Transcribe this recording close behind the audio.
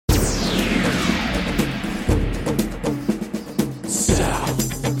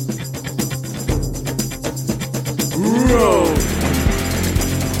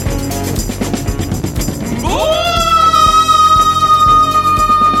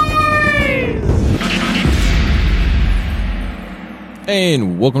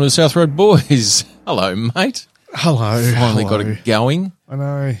And welcome to the South Road Boys. Hello, mate. Hello. Finally hello. got it going. I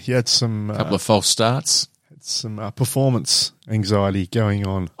know. You had some Couple of false starts. performance anxiety going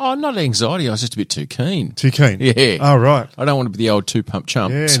on. Oh, not anxiety. I was just a bit too keen. Too keen? Yeah. Oh, right. I don't want to be the old two-pump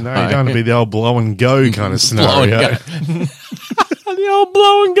chump. Yeah, so- no, you don't want to be the old blow and go kind of Blow and scenario. go. The old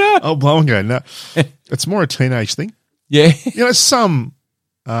blow and go. Oh, blow and go. No, it's more a teenage thing. Yeah. You know, some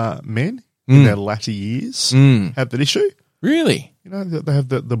men in their latter years have that issue. Really? You know, they have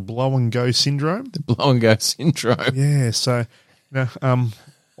the blow and go syndrome. The blow and go syndrome. Yeah, so, you know,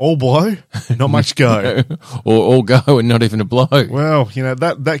 all blow, not much go. Or all go and not even a blow. Well, you know,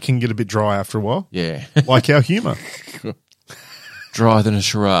 that can get a bit dry after a while, Yeah. like our humour. Drier than a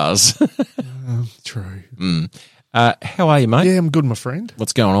Shiraz. True. How are you, mate? Yeah, I'm good, my friend.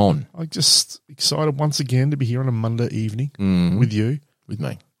 What's going on I'm just excited once again to be here on a Monday evening with you, with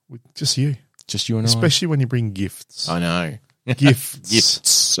me? with just you, Just you and especially when you bring gifts. I know. Gifts.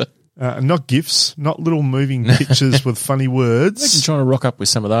 Gifts. Not gifts, not little moving pictures with funny I'm words. trying to rock up with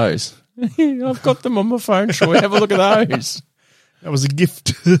some of those. I've got them on my phone, Troy. Have a look at those. That was a gift,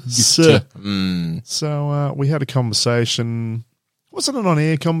 sir. Mm. So we had a conversation. Wasn't it an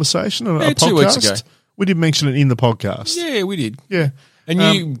on-air conversation? A podcast? 2 weeks ago. We did mention it in the podcast. Yeah, we did. Yeah. And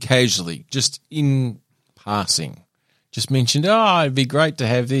you casually, just in passing, just mentioned, it'd be great to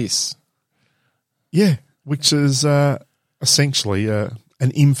have this. Yeah, which is essentially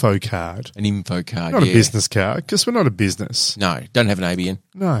an info card. An info card, Not yeah. a business card, because we're not a business. No, don't have an ABN.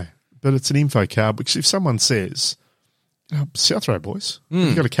 No, but it's an info card, which if someone says, South Road Boys,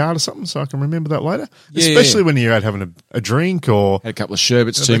 you got a card or something so I can remember that later? Yeah. Especially when you're out having a drink or Had a couple of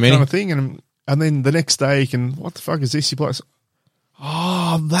sherbets, that too many. kind of thing. And then the next day you can, what the fuck is this? You play,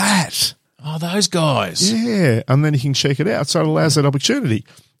 oh, that. Oh, those guys. Yeah, and then you can check it out. So it allows that opportunity.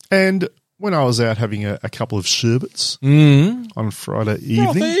 And when I was out having a couple of sherbets on Friday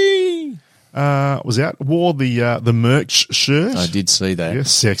evening, Coffee. was out, wore the merch shirt. I did see that. Yeah,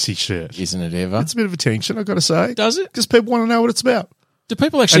 sexy shirt. Isn't it ever? It's a bit of attention, I've got to say. Does it? Because people want to know what it's about. Do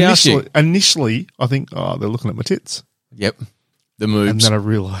people actually ask you? Initially, I think, they're looking at my tits. Yep. The moves. And then I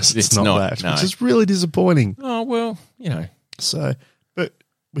realised it's not that, no. which is really disappointing. Oh, well, you know. So, but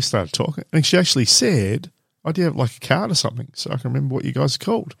we started talking, and she actually said, do you have like a card or something so I can remember what you guys are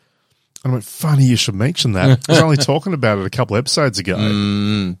called? And I went, funny you should mention that. I was only talking about it a couple of episodes ago.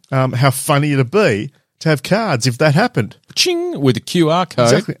 How funny it'd be to have cards if that happened. Ching, with a QR code.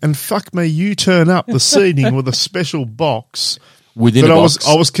 Exactly. And fuck me, you turn up this evening with a special box Within that a box.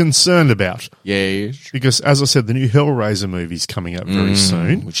 I was concerned about. Yeah. Because, as I said, the new Hellraiser movie's coming up very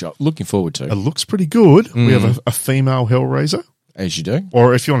soon. Which I'm looking forward to. It looks pretty good. We have a female Hellraiser, As you do.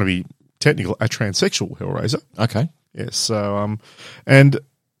 or if you want to be technical, a transsexual Hellraiser. Okay. Yes. So, and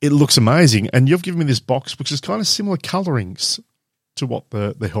it looks amazing. And you've given me this box, which is kind of similar colorings to what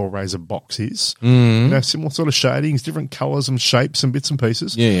the Hellraiser box is. You know, similar sort of shadings, different colors and shapes and bits and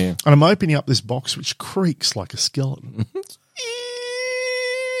pieces. Yeah. And I'm opening up this box, which creaks like a skeleton.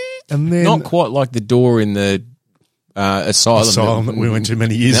 And then Not quite like the door in the asylum that we went to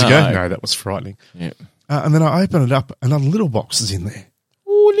many years ago. No, that was frightening. Yeah. And then I open it up, and a little box is in there.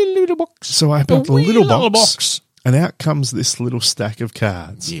 Ooh, little box. So I open up the wee little box, box. and out comes this little stack of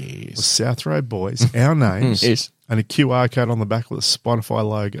cards. The Yes. South Road Boys, our names, Yes. and a QR code on the back with a Spotify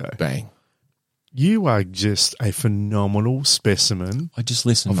logo. Bang. You are just a phenomenal specimen I just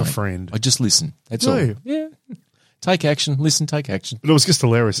listen, of a mate. friend. I just listen. That's Do all. you? Yeah. Take action. Listen, take action. But it was just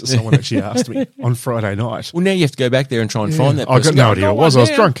hilarious that someone actually asked me on Friday night. Well, now you have to go back there and try and find that I got person. no idea who it was. I was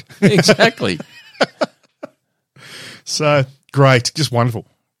drunk. Exactly. So, great. Just wonderful.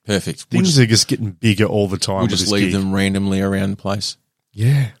 Perfect. Things are just getting bigger all the time. We'll with just this leave gig. them randomly around the place.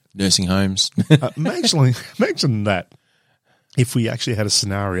 Yeah. Nursing homes. Imagine that if we actually had a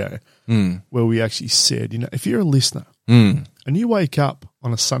scenario where we actually said, if you're a listener and you wake up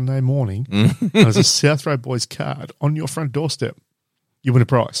on a Sunday morning and there's a South Road Boys card on your front doorstep, you win a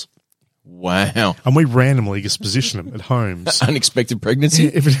prize. Wow. And we randomly just position them at homes. Unexpected pregnancy?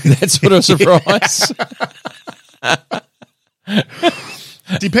 Yeah, That sort of surprise?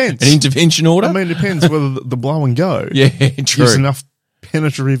 Depends. An intervention order? I mean, it depends whether the blow and go yeah, true. gives enough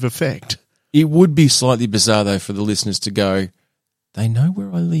penetrative effect. It would be slightly bizarre, though, for the listeners to go, they know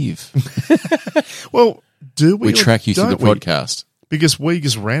where I live. Well, do we? We or track you through the don't we? podcast. Because we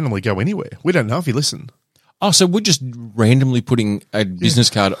just randomly go anywhere. We don't know if you listen. Oh, so we're just randomly putting a business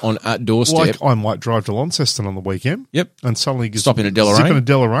card on a doorstep. Like I might drive to Launceston on the weekend. Yep. And suddenly just Stop in a Deloraine. zip in a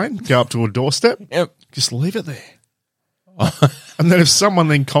Deloraine, go up to a doorstep, Yep. just leave it there. And then if someone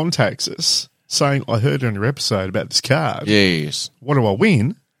then contacts us saying, I heard on your episode about this card, Yes. what do I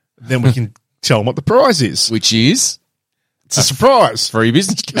win? Then we can tell them what the prize is. Which is? It's a surprise. free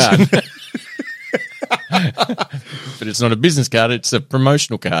business card. But it's not a business card, it's a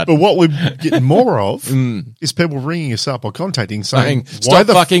promotional card. But what we're getting more of is people ringing us up or contacting saying, Stop why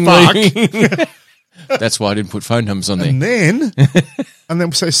the fucking fuck? leaving. That's why I didn't put phone numbers on there. And then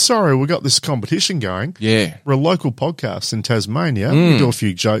we say, sorry, we got this competition going. Yeah. We're a local podcast in Tasmania. We do a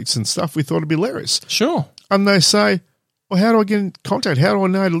few jokes and stuff. We thought it'd be hilarious. Sure. And they say, well, how do I get in contact? How do I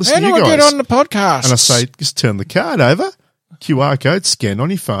know to listen How to do you I guys? get on the podcast? And I say, just turn the card over, QR code, scan on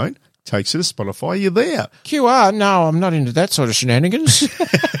your phone, takes you to Spotify, you're there. QR? No, I'm not into that sort of shenanigans.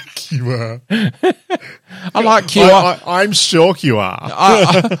 QR. I like QR. I'm sure you are.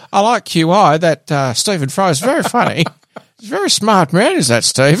 I like QI. That Stephen Fry is very funny. He's a very smart man, is that,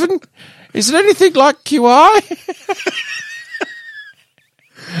 Stephen? Is it anything like QI?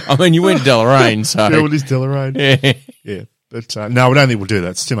 I mean, you went to Deloraine, so... Yeah, what is Deloraine? Yeah. Yeah. But no, I don't think we'll do that.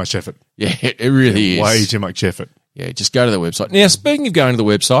 It's too much effort. Yeah, it really is. Way too much effort. Yeah, just go to the website. Now, speaking of going to the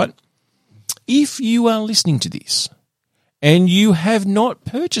website, if you are listening to this and you have not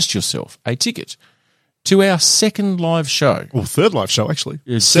purchased yourself a ticket to our second live show, Well, third live show, actually.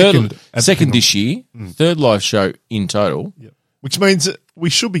 second at this year, third live show in total, Yeah. Which means that we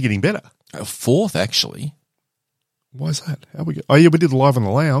should be getting better. fourth actually, Why is that? How we go? Oh, yeah, we did live on the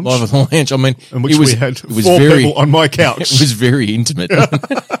lounge. live on the lounge. I mean, in which it was, we had it was 4 very, people on my it couch. was very intimate,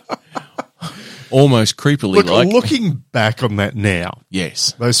 almost creepily Look, like. looking back on that now,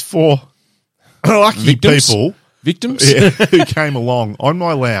 Yes, those 4 lucky Victims? people victims. who came along on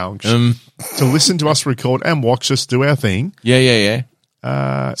my lounge to listen to us record and watch us do our thing. Yeah.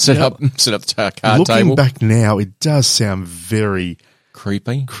 Set yeah, up the card Looking table. back now, it does sound very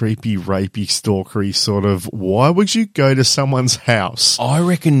Creepy. rapey, stalkery sort of. Why would you go to someone's house? I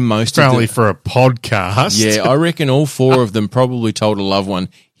reckon most Apparently of them. for a podcast. Yeah, I reckon all 4 of them probably told a loved one,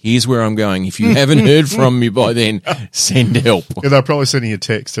 here's where I'm going. If you haven't heard from me by then, send help. Yeah, they're probably sending you a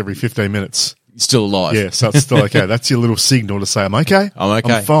text every 15 minutes. Still alive. Yeah, so it's still okay. That's your little signal to say, I'm okay. I'm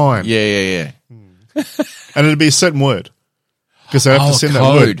okay. I'm fine. Yeah. And it'd be a certain word. Because they have to send that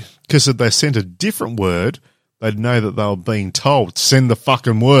code. word. Because if they sent a different word, they'd know that they were being told, send the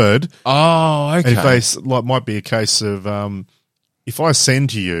fucking word. Oh, okay. And if they, like, might be a case of, if I send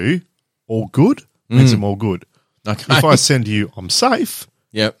to you, all good, means I'm all good. Okay. If I send to you, I'm safe,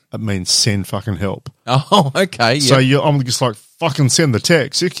 Yep. it means send fucking help. Oh, okay. So Yep. I'm just like, fucking send the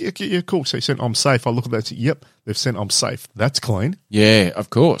text. Yeah, cool. So you sent, I'm safe. I look at that. Yep, they've sent, I'm safe. That's clean. Yeah,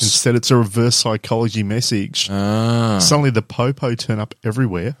 of course. Instead, it's a reverse psychology message. Suddenly the popo turn up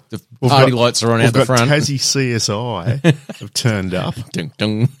everywhere. The party lights are on out the front. Tassie CSI have turned up. Dung,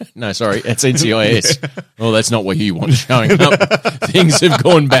 dung. No, sorry, that's NCIS. Well, that's not where you want showing up. Things have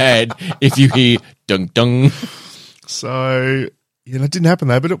gone bad if you hear dung, dung. So, it didn't happen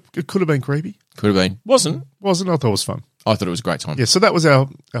though, but it could have been creepy. Could have been. Wasn't. I thought it was fun. I thought it was a great time. Yeah, so that was our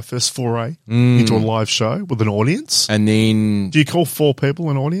first foray into a live show with an audience. And then, Do you call 4 people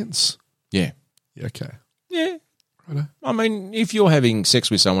an audience? yeah. Yeah, okay. Yeah. Righto. I mean, if you're having sex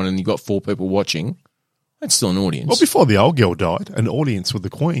with someone and you've got 4 people watching, that's still an audience. Well, before the old girl died, an audience with the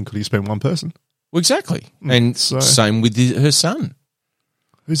Queen could have just been one person. Well, exactly. And so- same with her son,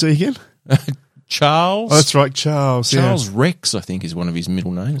 Who's he again? Charles. Oh, that's right, Charles. Charles Rex, I think, is one of his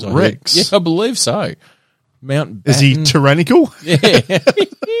middle names. I heard. Rex? Yeah, I believe so. Mountbatten. Is he tyrannical? Yeah.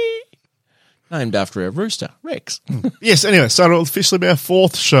 Named after our rooster, Rex. Yes, anyway, so it'll officially be our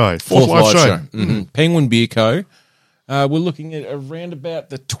fourth show. Fourth live show. Mhm. Penguin Beer Co. We're looking at around about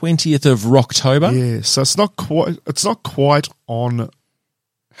the 20th of October. Yeah, so it's not quite on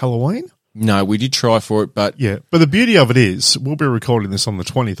Halloween. No, we did try for it, but Yeah, but the beauty of it is we'll be recording this on the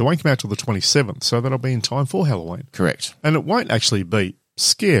 20th. It won't come out till the 27th, so that'll be in time for Halloween. correct. And it won't actually be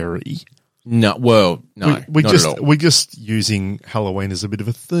scary. No, well, no, We're not just at all. we're just using Halloween as a bit of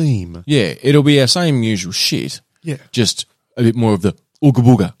a theme. Yeah, it'll be our same usual shit, Yeah. just a bit more of the ooga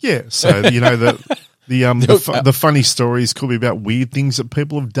booga. Yeah, so the funny stories could be about weird things that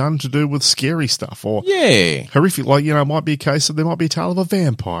people have done to do with scary stuff or Yeah. horrific. Like it might be a case of there might be a tale of a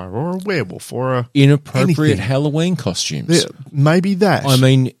vampire or a werewolf or a Inappropriate anything. Halloween costumes. Yeah, maybe that. I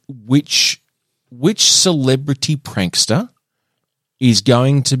mean, which celebrity prankster is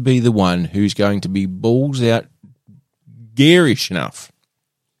going to be the one who's going to be balls out garish enough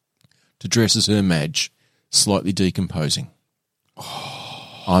to dress as her Madge, slightly decomposing?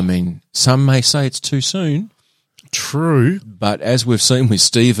 I mean, some may say it's too soon, True. but as we've seen with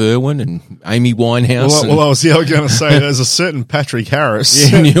Steve Irwin and Amy Winehouse Well, I was going to say there's a certain Patrick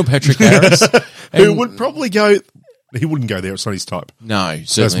Harris and Neil Patrick Harris, who and- would probably go. He wouldn't go there. It's not his type. no,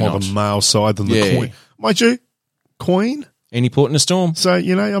 That's certainly more not. the male side than the Yeah. queen. Mind you, queen. Any port in a storm? So,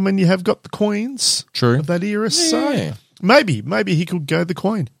 you have got the queens True. of that era. So, Yeah. Maybe he could go the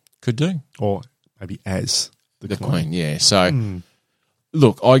Queen. Could do. Or maybe as the Queen, yeah. So,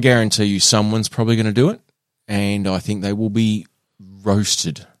 look, I guarantee you someone's probably going to do it, and I think they will be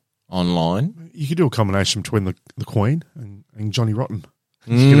roasted online. You could do a combination between the Queen and Johnny Rotten.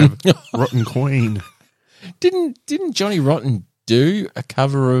 You could have Rotten Queen. Didn't Johnny Rotten do a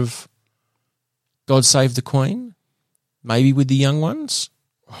cover of God Save the Queen? Maybe with the young ones?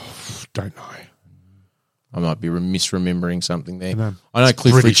 Don't know. I might be misremembering something there. No, I know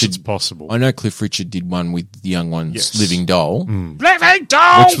Cliff British, Richard. it's possible. I know Cliff Richard did one with the young ones, Yes. Living Doll. Living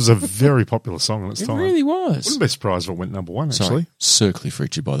Doll! Which was a very popular song at its It time. really was. Wouldn't be surprised if it went number one, Sorry, actually. Sir Cliff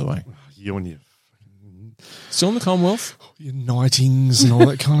Richard, by the way. You and Still in the Commonwealth? your nightings and all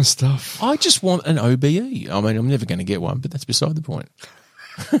that kind of stuff. I just want an OBE. I mean, I'm never going to get one, but that's beside the point.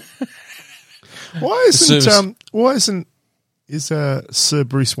 Why is Sir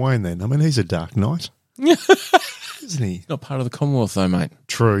Bruce Wayne then? I mean, he's a Dark Knight. Isn't he? Not part of the Commonwealth, though, mate.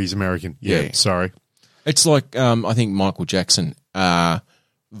 True, he's American. Yeah. Sorry. It's like I think Michael Jackson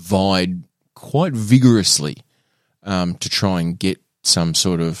vied quite vigorously to try and get some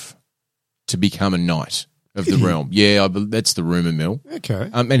sort of to become a knight of the realm. Yeah, that's the rumor mill. Okay.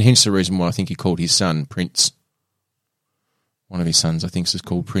 And hence the reason why I think he called his son Prince. One of his sons, I think, is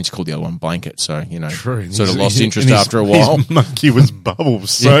called Prince. Called the other one Blanket. So True. sort of lost interest after a while. His monkey was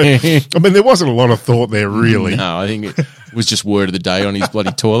Bubbles. So I mean, there wasn't a lot of thought there, really. No, I think it was just word of the day on his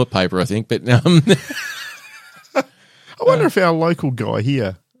bloody toilet paper. I think, but I wonder if our local guy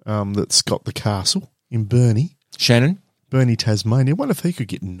here, that's got the castle in Burnie, Tasmania. I wonder if he could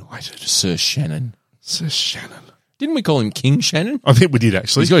get knighted. Sir Shannon. Sir Shannon. Didn't we call him King Shannon? I think we did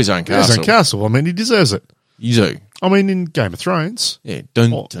actually. He's got his own castle. His own castle. I mean, he deserves it. You do. I mean, in Game of Thrones, Yeah. they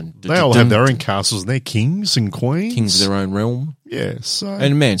all have their own castles and they're kings and queens. Kings of their own realm. Yeah, so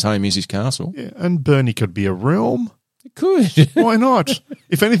And a man's home is his castle. yeah, and Burnie could be a realm. It could. Why not?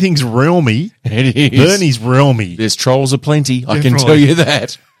 If anything's realmy, It is. Burnie's realmy. There's trolls aplenty, I can Definitely. tell you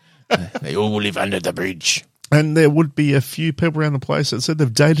that. They all live under the bridge. And there would be a few people around the place that said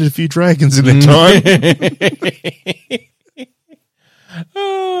they've dated a few dragons in their time.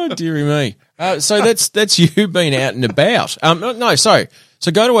 Oh, dearie me. So that's you being out and about. No, sorry.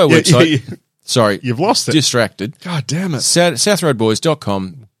 So go to our website. Sorry. You've lost it. Distracted. God damn it.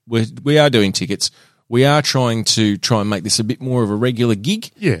 SouthRoadBoys.com. We are doing tickets. We are trying and make this a bit more of a regular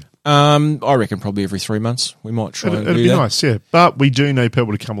gig. Yeah. I reckon probably every 3 months we might try and It'd do be that. nice, yeah. But we do need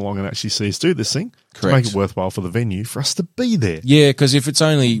people to come along and actually see us do this thing to Correct. make it worthwhile for the venue, for us to be there. Yeah, because if it's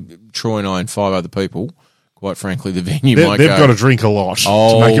only Troy and I and 5 other people, quite frankly, the venue might They've go, got to drink a lot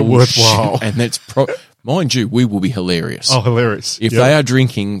to make it worthwhile. shit. And that's mind you, we will be hilarious. Oh, hilarious. If they are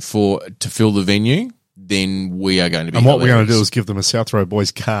drinking to fill the venue, then we are going to be And what we're hilarious. going to do is give them a South Road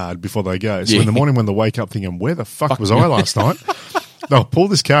Boys card before they go. So Yeah. in the morning when they wake up thinking, where the fuck was I last night? They'll pull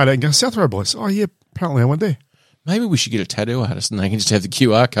this card out and go, South Road Boys. Oh, yeah, apparently I went there. Maybe we should get a tattoo artist and they can just have the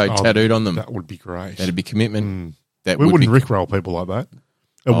QR code tattooed on them. That would be great. That'd be commitment. That We would wouldn't be, rickroll people like that.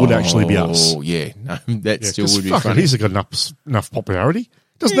 It would actually be us. Oh, yeah. No, that Yeah, still 'cause would be fuck it, funny. he's got enough popularity.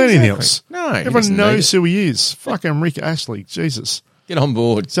 Doesn't Yeah, need anything exactly. else. No, he Everyone doesn't need knows it. who he is. Fucking Rick Ashley. Jesus. Get on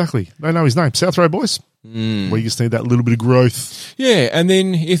board. Exactly. They know his name. South Road Boys. We just need that little bit of growth. Yeah, and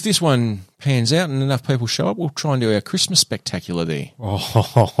then if this one pans out and enough people show up, we'll try and do our Christmas spectacular there.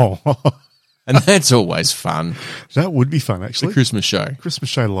 Oh, And that's always fun. that would be fun, The actually. Christmas show. Christmas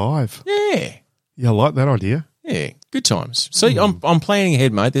show live. Yeah. Yeah, I like that idea. Yeah. Good times. See, I'm planning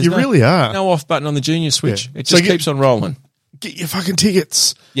ahead, mate. There's You really are. no off button on the junior switch. Yeah. It So just keeps on rolling. Get your fucking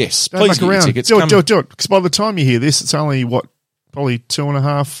tickets. Yes. Don't Please muck get your around. tickets. Do Come- it. Because by the time you hear this, it's only, probably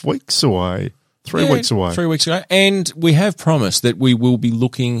 2.5 weeks away. 3 Yeah, weeks away. 3 weeks ago. And we have promised that we will be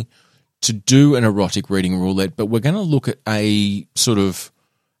looking to do an erotic reading roulette, but we're going to look at a sort of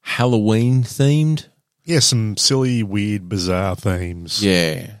Halloween themed. Yeah, some silly, weird, bizarre themes.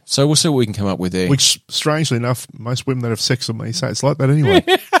 Yeah. So we'll see what we can come up with there. Which, strangely enough, most women that have sex with me say it's like that anyway.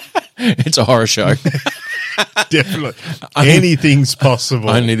 It's a horror show. Definitely. Anything's possible.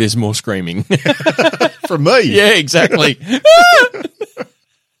 Only there's more screaming. From me. Yeah, exactly.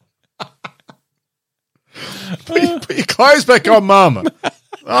 Put your clothes back on, Mum.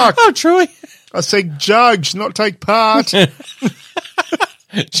 Oh, Troy. I said judge, not take part.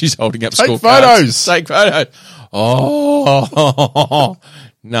 She's holding up Take scorecards. photos. Take photos. Oh,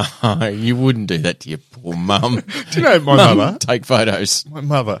 no, you wouldn't do that to your poor mum. Do you know my Mum, mother? take photos. My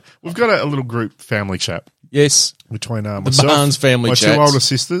mother. We've got a little group family chat Yes, between myself, Barnes family my chats. two older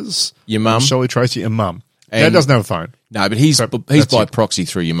sisters, Your mum. Shelley Tracy, and Mum. And- Dad doesn't have a phone. No, but he's that's by it. proxy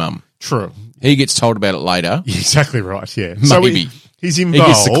through your mum. True. He gets told about it later. You're exactly right, yeah. Maybe. he's He involved,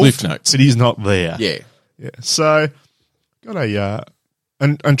 gets the cliff notes. but he's not there. Yeah. Yeah. So got a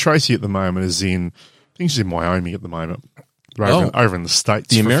and Tracy at the moment is in. I think she's in Wyoming at the moment. They're over in the States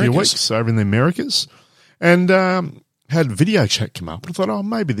The for a few Americas. weeks, over in the Americas, and had video chat come up. And I thought, oh,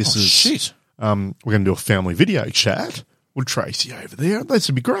 maybe this is shit. we're going to do a family video chat with Tracy over there. This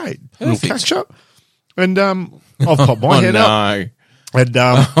would be great. A little Perfect. catch up. And I've popped my head up.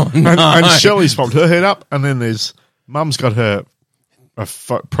 no. And, and Shelley's popped her head up. And then there's Mum's got her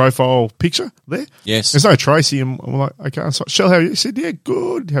profile picture there. Yes. There's no Tracy. And we're like, okay. So Shell, how are you? He said, yeah,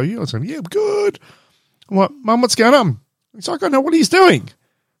 good. How are you? I was like, yeah, good. I'm like, Mum, what's going on? He's like, I don't know what he's doing.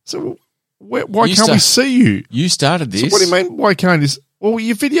 So why You can't we start- see you? You started this. So what do you mean? Why can't this? Well,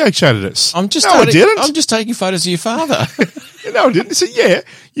 you video chatted us. I'm just no, I didn't. I'm just taking photos of your father. No, I didn't. He said, yeah,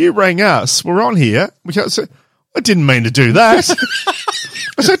 you rang us. We're on here. We can't say, I didn't mean to do that.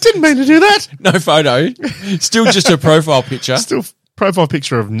 I said, I didn't mean to do that. No photo. Still just a profile picture. Still profile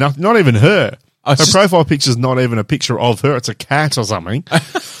picture of nothing, not even her. I Her just- profile picture's not even a picture of her. It's a cat or something.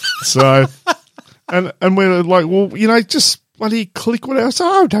 So, and we're like, well, just bloody click what else.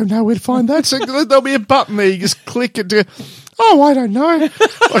 Oh, I don't know where to find that. So there'll be a button there. You just click it to, oh, I don't know.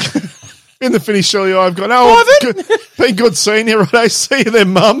 Like, in the finish, Shirley, I've gone, oh, been good seeing you, right? See you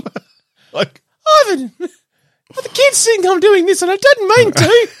then, Mum. Like, Ivan, the kids think I'm doing this and I didn't mean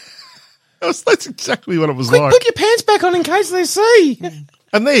to. that's exactly what it was Quick, like. put your pants back on in case they see.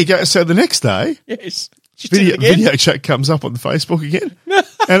 And there you go. So the next day, Yes. She did it again. video chat comes up on the Facebook again,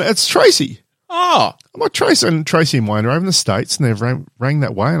 and it's Tracy. Oh, I'm like, Tracy and Wayne are over in the States, and they've rang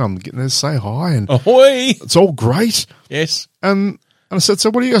that way, and I'm getting there to say hi, and ahoy. it's all great. Yes. And I said,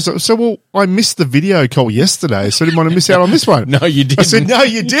 so what do you guys do? So, well, I missed the video call yesterday, so I didn't want to miss out on this one. No, you didn't. I said, no,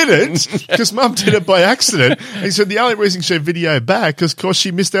 you didn't, because Mum did it by accident. And he said, the only reason she video back is because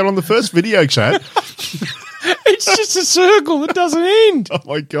she missed out on the first video chat. It's just a circle that doesn't end. Oh,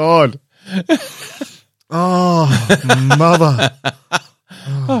 my God. Oh, mother.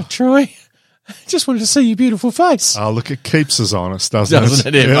 Oh, Troy. Just wanted to see your beautiful face. Oh, look, it keeps us honest, doesn't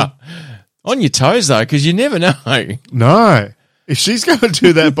Doesn't it ever? Yeah. On your toes, though, because you never know. No. If she's going to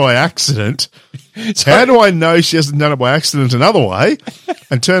do that by accident, how do I know she hasn't done it by accident another way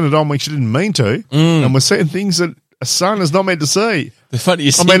and turn it on when she didn't mean to? And we're seeing things that a son is not meant to see. The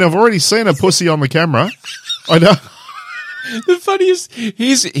funniest I mean, I've already seen a pussy on the camera. I know. the funniest,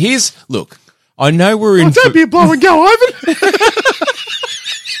 here's, look, I know we're in. Oh, don't be a blow and go, Ivan.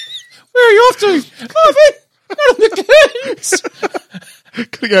 Where are you off to? Ivan, out on the curtains.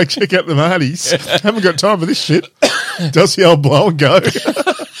 Gotta go check out the Martys. Haven't got time for this shit. Does the old blow and go.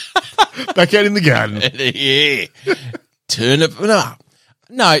 Back out in the garden. Yeah. Turn it up.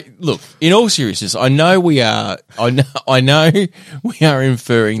 No, look, in all seriousness, I know we are inferring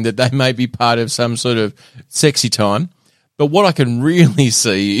that they may be part of some sort of sexy time, but what I can really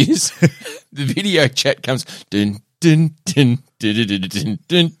see is the video chat comes dun dun dun dun dun dun dun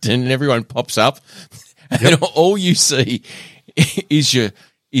dun, dun and everyone pops up, and all you see is your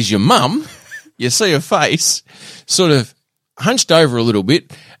mum. You see her face, sort of hunched over a little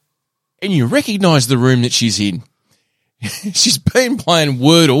bit, and you recognise the room that she's in. She's been playing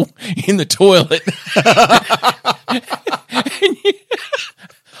Wordle in the toilet.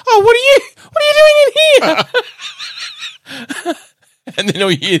 Oh, what are you doing in here? And then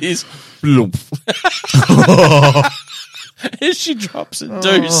all you hear is bloop. As she drops a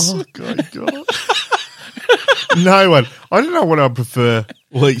deuce. Oh, God. No one. I don't know what I prefer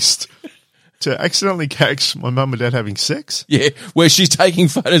least. To accidentally catch my mum and dad having sex. Yeah, where she's taking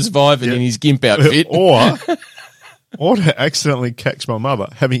photos of Ivan in his gimp outfit. Or to accidentally catch my mother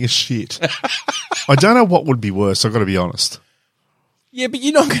having a shit. I don't know what would be worse, I've got to be honest. Yeah, but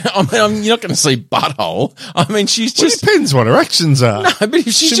you're not going to see butthole. I mean, she's Well, just it depends what her actions are. No, but if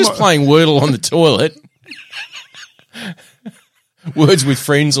she's She just might- playing Wordle on the toilet, Words with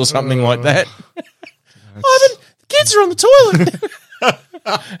Friends or something like that. Ivan, the kids are on the toilet.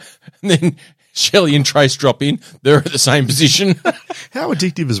 And then Shelley and Trace drop in. They're at the same position. How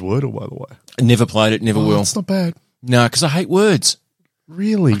addictive is Wordle, by the way? I never played it, never will. It's not bad. No, because I hate words.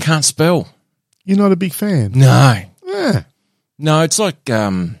 Really? Can't spell. You're not a big fan? No. Yeah. No, it's like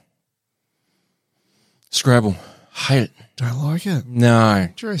Scrabble. Hate it. Don't like it. No.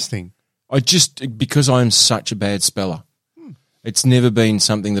 Interesting. Because I'm such a bad speller. It's never been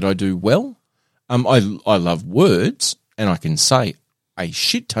something that I do well. I love words, and I can say a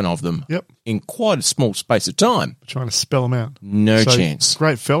shit ton of them Yep. in quite a small space of time. Trying to spell them out. No So, chance.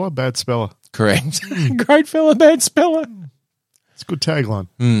 Great fella, bad speller. Correct. Great fella, bad speller. It's a good tagline.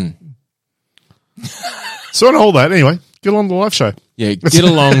 So on all that, anyway, get on the live show. Yeah, get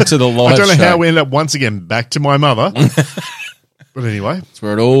along to the live I don't know show. how we end up once again back to my mother. But anyway, It's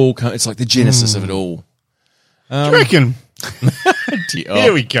where it all comes. It's like the genesis of it all. do you reckon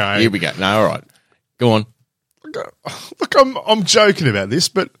Here we go. Here we go. No, all right. Go on. Look, I'm joking about this,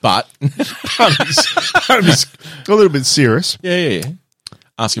 but But part of me's a little bit serious. yeah.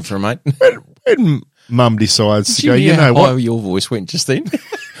 Asking for a mate. When Mum decides to go, Did you know how what? high your voice went just then?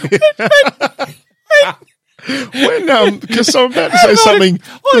 When because I'm about to say something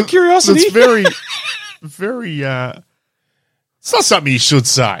out of curiosity. that's very, very. It's not something you should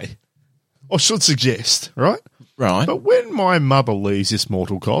say or should suggest, right? Right. But when my mother leaves this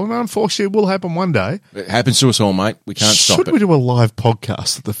mortal coil, and unfortunately it will happen one day, It happens to us all, mate. We can't stop should it. we do a live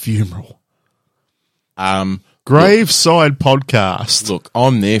podcast at the funeral? Um, Graveside podcast. look,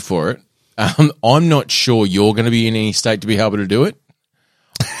 I'm there for it. I'm not sure you're going to be in any state to be able to do it.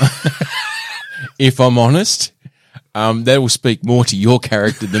 If I'm honest, that will speak more to your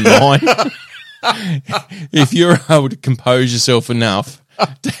character than mine. If you're able to compose yourself enough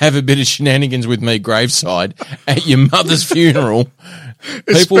to have a bit of shenanigans with me graveside at your mother's funeral,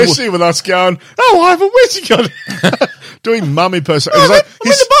 people will- Especially with us going, oh, Ivan, where's he gone? Doing mum impersonation. I'm in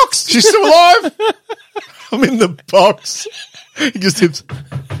the box. She's still alive. I'm in the box. He just hears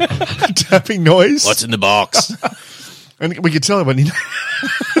tapping noise. what's in the box? And we could tell everyone, you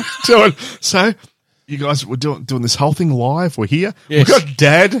know, so you guys were doing this whole thing live. We're here. Yes. We've got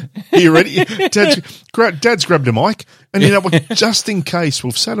Dad here ready. Dad's grabbed a mic. And, you know, just in case,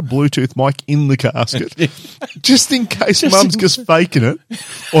 we've set a Bluetooth mic in the casket. Just in case Mum's just faking it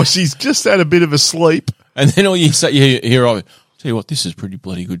or she's just had a bit of a sleep. And then all you say, you hear, tell you what, this is pretty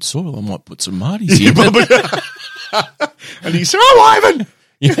bloody good soil. I might put some Marties in. And you say, oh, Ivan,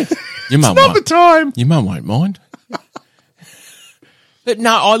 Your mum not the won't. time. Your mum won't mind. But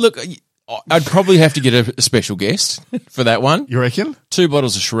no, I'd probably have to get a special guest for that one. You reckon? 2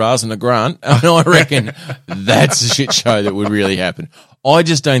 bottles of Shiraz and a Grant, and I reckon that's a shit show that would really happen. I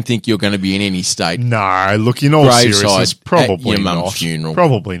just don't think you're going to be in any state. No, look, in all Graveside seriousness, at probably your mum's not. funeral.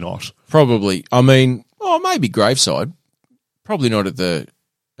 Probably not. Probably. I mean, maybe graveside. Probably not at the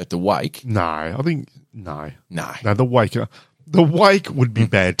wake. No, I think no. No. No, the wake would be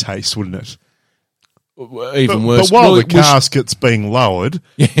bad taste, wouldn't it? Even worse. But while Well, the casket's being lowered,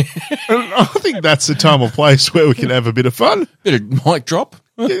 I think that's the time or place where we can have a bit of fun. bit of mic drop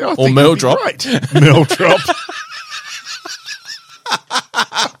Yeah, I or think mel that'd be drop. great. Mel drop.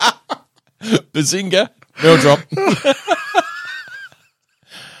 Bazinga. Mel drop.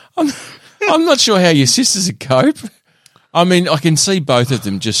 I'm not sure how your sisters would cope. I mean, I can see both of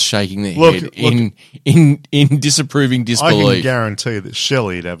them just shaking their head in disapproving I can disbelief. guarantee that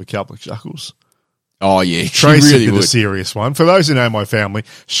Shelley would have a couple of chuckles. Oh yeah, she Tracy really did would. a serious one. For those who know my family,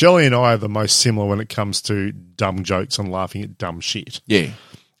 Shelley and I are the most similar when it comes to dumb jokes and laughing at dumb shit. Yeah,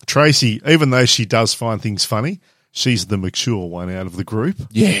 Tracy, even though she does find things funny, she's the mature one out of the group.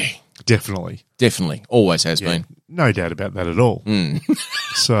 yeah, Definitely. always has been. No doubt about that at all. Hmm.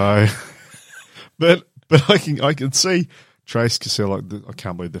 So, but I can see Trace Cassell like, I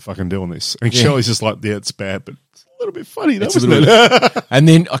can't believe they're fucking doing this. And Yeah. Shelley's just like, yeah, it's bad, but it's a little bit funny though, It's a isn't little it? And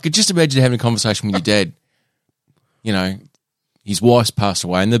then I could just imagine having a conversation with your dad. You know, his wife's passed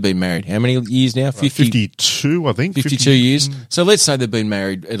away and they've been married how many years now? 52, I think. 52 years. So let's say they've been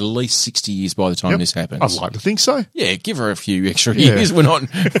married at least 60 years by the time Yep. this happens. I'd like to think so. Yeah, give her a few extra Yeah. years. We're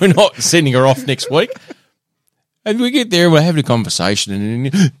not sending her off next week. And we get there and we're having a conversation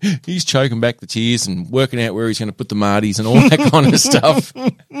and he's choking back the tears and working out where he's going to put the Marties and all that kind of stuff.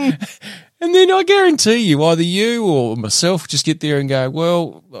 And then I guarantee you, either you or myself just get there and go,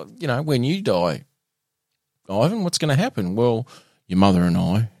 well, you know, when you die, Ivan, what's going to happen? Well, your mother and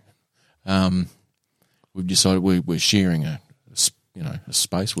I, we've decided we're sharing a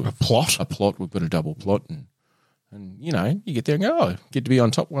space with A plot? A plot. We've got a double plot, and you know, you get there and go, oh, get to be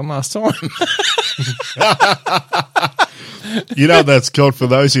on top one last time. You know what that's called, for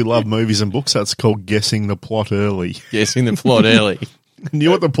those who love movies and books, that's called guessing the plot early. Guessing the plot early.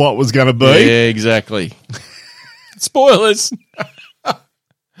 Knew what the plot was going to be. Yeah, exactly. Spoilers.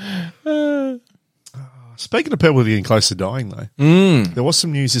 Speaking of people getting close to dying, though, there was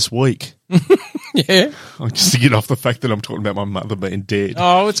some news this week. Yeah. Just to get off the fact that I'm talking about my mother being dead.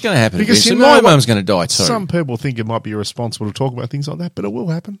 Oh, it's going to happen. Because Because you know my what? mum's going to die too. Some people think it might be irresponsible to talk about things like that, but it will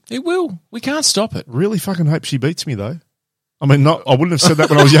happen. It will. We can't stop it. Really fucking hope she beats me, though. I mean, I wouldn't have said that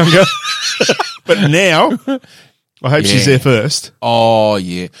when I was younger, but now I hope she's Yeah. there first, Oh,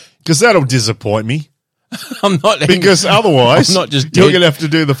 yeah. because that'll disappoint me. I'm not Because otherwise, I'm not just you're dead. going to have to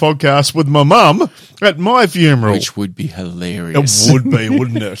do the podcast with my mum at my funeral. Which would be hilarious. It would be,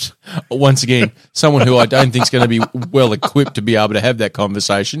 wouldn't it? Once again, someone who I don't think is going to be well equipped to be able to have that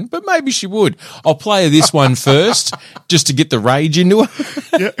conversation, but maybe she would. I'll play her this one first just to get the rage into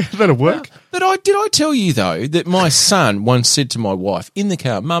her. Yeah, that'll work. But did I tell you, though, that my son once said to my wife in the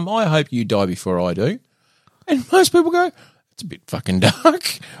car, Mum, I hope you die before I do. And most people go, it's a bit fucking dark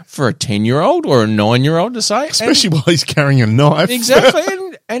for a 10-year-old or a 9-year-old to say. Especially while he's carrying a knife. Exactly.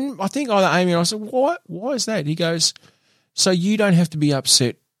 And I think either Amy and I said, why is that? He goes, so you don't have to be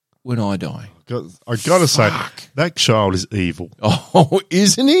upset when I die. I got to say, that child is evil. Oh,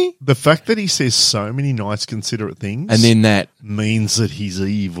 isn't he? The fact that he says so many nice, considerate things And then that. means that he's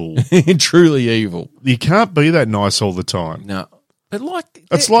evil. Truly evil. You can't be that nice all the time. No. But like.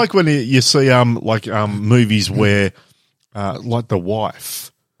 It's like when you see movies where like the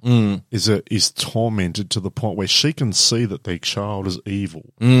wife is tormented to the point where she can see that their child is evil.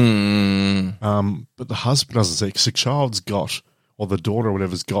 But the husband doesn't see because the child's got, or the daughter or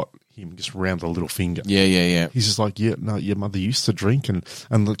whatever's got him just round the little finger. Yeah. He's just like, yeah, no, your mother used to drink, and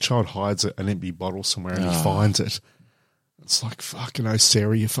the child hides an empty bottle somewhere and he finds it. It's like, fucking oh,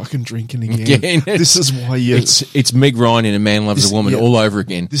 Sarah, you're fucking drinking again. This is why you... It's Meg Ryan in A Man Loves a Woman all over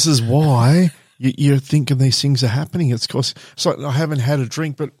again. This is why you're thinking these things are happening. It's because it's like, I haven't had a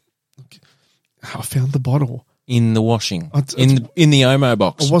drink, but I found the bottle. In the washing. In the Omo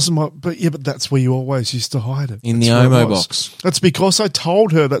box. It wasn't but that's where you always used to hide it. In the That's where it Omo was. box. That's because I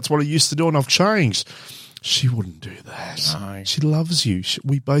told her that's what I used to do and I've changed. She wouldn't do that. No. She loves you.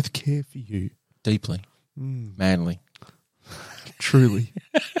 We both care for you. Deeply. Madly. Truly.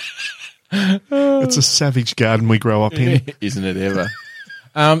 It's a savage garden we grow up in. Isn't it ever?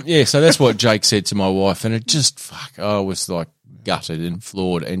 So that's what Jake said to my wife, and it just, I was like gutted and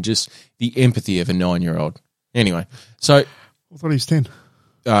floored, and just the empathy of a 9-year-old. Anyway, so. I thought he was 10.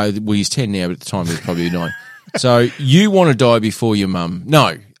 Well, he's 10 now, but at the time he was probably 9. So you want to die before your mum?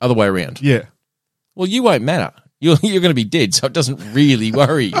 No, other way around. Yeah. Well, you won't matter. You're going to be dead, so it doesn't really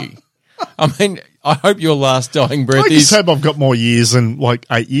worry you. I mean, I hope your last dying breath I just hope I've got more years than like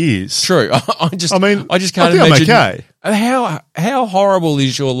 8 years. True. I just can't I think imagine. I'm okay. How horrible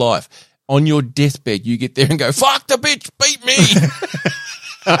is your life? On your deathbed, you get there and go, "Fuck the bitch, beat me."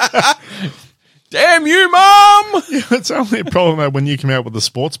 Damn you, Mum! Yeah, it's only a problem when you come out with the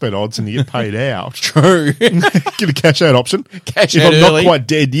sports bet odds and you get paid out. True. Get a cash out option. Cash if out I'm early. not quite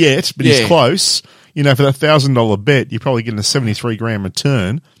dead yet, but Yeah. he's close. You know, for that $1,000 bet, you're probably getting a 73 grand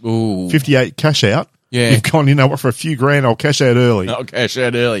return. Ooh. 58 cash out. Yeah. You've gone, you know what, for a few grand, I'll cash out early. I'll cash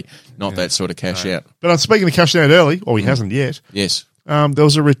out early. Not that sort of cash out. But I'm speaking of cashing out early, or he hasn't yet. Yes. There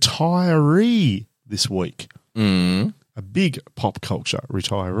was a retiree this week. A big pop culture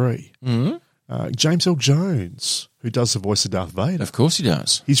retiree. James L. Jones, who does the voice of Darth Vader. Of course he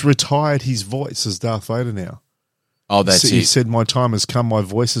does. He's retired his voice as Darth Vader now. Oh, that's He it. said, my time has come, my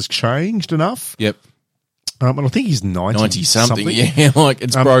voice has changed enough. Yep. And I think he's 90-something. Yeah, like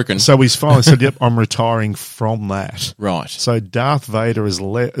it's broken. So he's finally said, yep, I'm retiring from that. Right. So Darth Vader has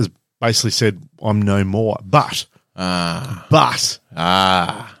basically said, I'm no more. But there's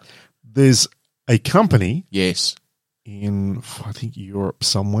a company Yes. in, I think, Europe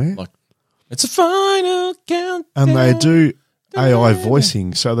somewhere, Like, it's a final countdown. and they do AI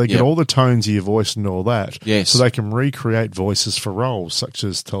voicing. So they get Yep. all the tones of your voice and all that. Yes. So they can recreate voices for roles such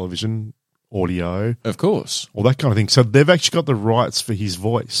as television, audio, Of course. all that kind of thing. So they've actually got the rights for his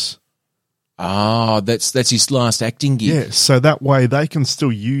voice. Ah, that's his last acting gig. Yeah, so that way they can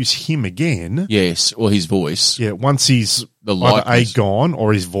still use him again. Yes, or his voice. Yeah, once he's The either likeness. gone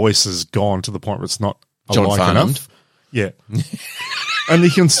or his voice is gone to the point where it's not John alike Farnham. enough. Yeah. And he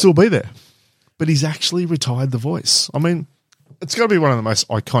can still be there. But he's actually retired the voice. I mean, it's got to be one of the most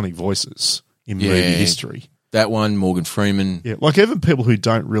iconic voices in movie Yeah. history. That one, Morgan Freeman. Yeah, like even people who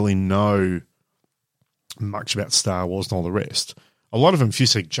don't really know much about Star Wars and all the rest, a lot of them, if you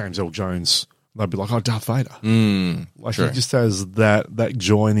see James L. Jones, they'll be like, oh, Darth Vader. Like true. he just has that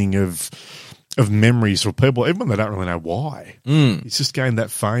joining of memories for people, even when they don't really know why. He's just gained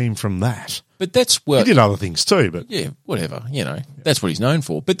that fame from that. But that's He did other things too, but yeah, whatever. That's what he's known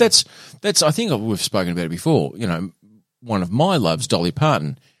for. But that's. I think we've spoken about it before. One of my loves, Dolly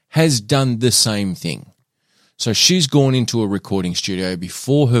Parton, has done the same thing. So she's gone into a recording studio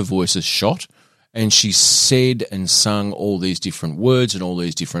before her voice is shot, and she's said and sung all these different words and all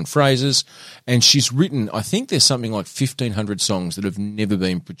these different phrases, and she's written. I think there's something like 1,500 songs that have never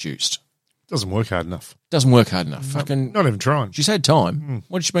been produced. doesn't work hard enough. Doesn't work hard enough. Fucking. Not even trying. She's had time.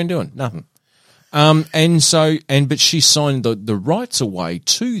 What has she been doing? Nothing. But she signed the rights away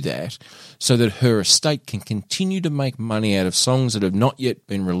to that so that her estate can continue to make money out of songs that have not yet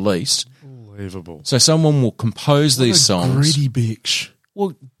been released. Unbelievable. So someone will compose these songs. Greedy bitch.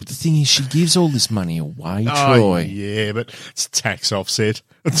 Well, but the thing is, she gives all this money away, Troy. Yeah, but it's tax offset.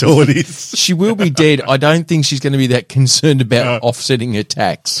 That's all it is. She will be dead. I don't think she's going to be that concerned about offsetting her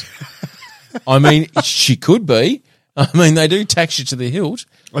tax. I mean, she could be. I mean, they do tax you to the hilt.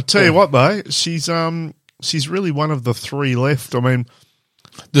 I tell you what, though, she's really one of the three left. I mean,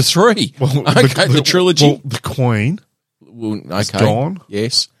 the three. Well, the trilogy. Well, the Queen. Okay. Gone.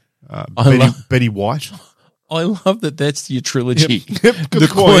 Yes. Betty White. I love that that's your trilogy. Yep, the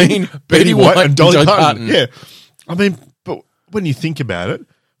Queen, Betty White, and Dolly Parton. Yeah. I mean, but when you think about it,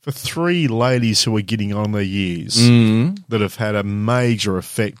 for three ladies who are getting on their years that have had a major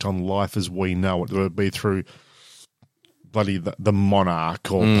effect on life as we know it, whether it be through bloody the monarch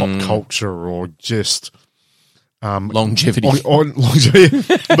or pop culture or just longevity. Or longevity.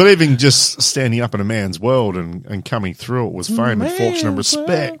 But even just standing up in a man's world and coming through it was fame and fortune and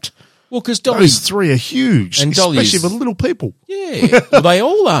respect. Well, because those three are huge, and especially for little people. Yeah, well, they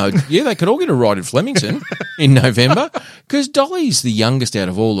all are. Yeah, they could all get a ride in Flemington in November because Dolly's the youngest out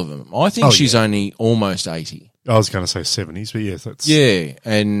of all of them. I think she's only almost 80. I was going to say 70s, but yes, that's... Yeah,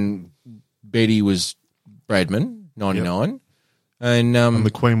 and Betty was Bradman, 99. Yep. And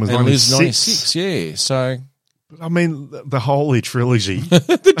the Queen was 96. 96, yeah, so... I mean, the holy trilogy.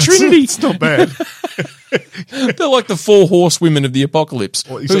 The Trinity. It's not bad. They're like the four horsewomen of the apocalypse.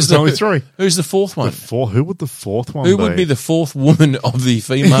 Well, there's only three. Who's the fourth one? Who would the fourth one be? Who would be the fourth woman of the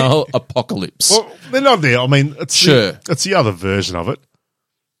female apocalypse? Well, they're not there. I mean, it's the other version of it.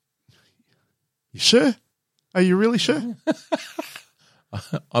 You sure? Are you really sure?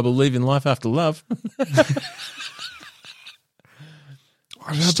 I believe in life after love.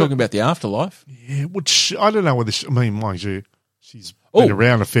 She's talking about the afterlife. Yeah, which I don't know whether I mean, mind you, she's been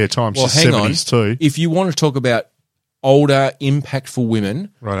around a fair time. She's 70s too. If you want to talk about older, impactful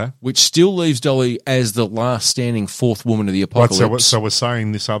women, right, which still leaves Dolly as the last standing fourth woman of the apocalypse. Right, so we're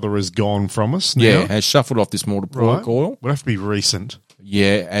saying this other has gone from us now? Yeah, has shuffled off this mortal coil. Would have to be recent.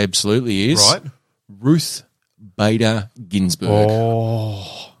 Yeah, absolutely is. Right. Ruth Bader Ginsburg.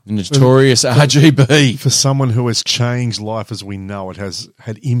 Oh. The notorious RGB. For someone who has changed life as we know it, has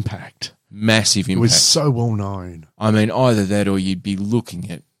had impact. Massive impact. It was so well known. I mean, either that or you'd be looking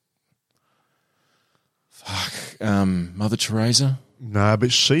at Mother Teresa. No,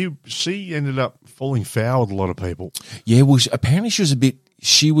 but she ended up falling foul with a lot of people. Yeah, well, apparently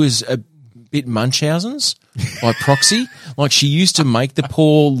she was a bit Munchausen's by proxy. Like she used to make the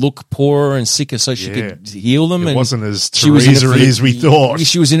poor look poorer and sicker so she could heal them. It and wasn't as Teresa as we thought.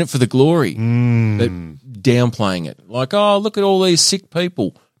 She was in it for the glory, but downplaying it. Like, oh, look at all these sick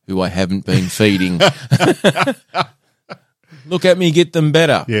people who I haven't been feeding. Look at me get them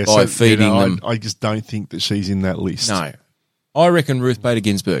better by feeding them. I just don't think that she's in that list. No. I reckon Ruth Bader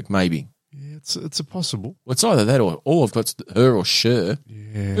Ginsburg, maybe. Yeah, it's a possible. Well, it's either that or all I've got's her or Cher.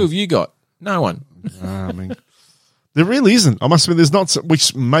 Yeah. Who have you got? No one. I mean, there really isn't. I must admit, there's not,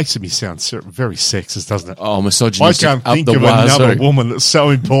 which makes me sound very sexist, doesn't it? Oh, misogynistic. I can't think of another woman that's so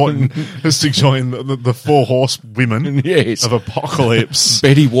important as to join the four horse women of apocalypse.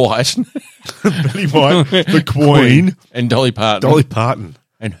 Betty White. Betty White, the Queen. And Dolly Parton. Dolly Parton.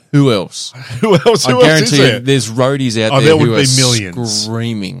 And who else? Who else? I guarantee you there's roadies out there who are millions.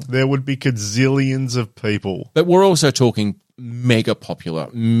 Screaming. There would be gazillions of people. But we're also talking mega popular,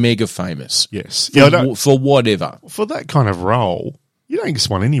 mega famous. Yes. For whatever. For that kind of role, you don't just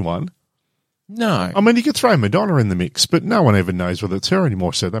want anyone. No. I mean, you could throw Madonna in the mix, but no one ever knows whether it's her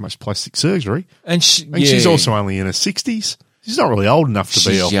anymore. So that much plastic surgery. And she's also only in her 60s. She's not really old enough to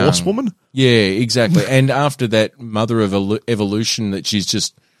be a horsewoman. Yeah, exactly. And after that Mother of Evolution that she's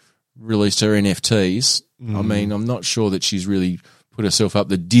just released her NFTs, I mean, I'm not sure that she's really put herself up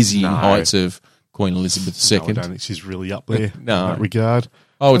the dizzying heights of Queen Elizabeth II. No, I don't think she's really up there in that regard.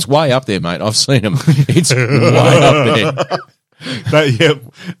 Oh, it's way up there, mate. I've seen them. It's way up there.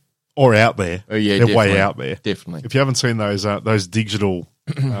 Or out there. Oh, yeah, they're way out there. Definitely. If you haven't seen those digital,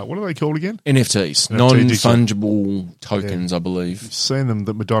 what are they called again? NFTs, non-fungible tokens, I believe. You've seen them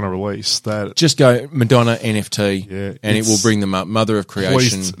that Madonna released. Just go Madonna NFT, and it will bring them up. Mother of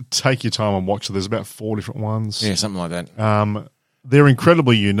Creation. Please take your time and watch it. There's about 4 different ones. Yeah, something like that. They're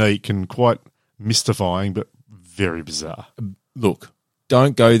incredibly unique and quite mystifying, but very bizarre. Look,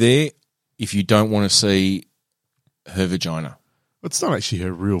 don't go there if you don't want to see her vagina. It's not actually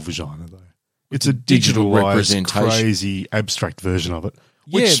her real vagina, though. It's a digital representation, crazy, abstract version of it,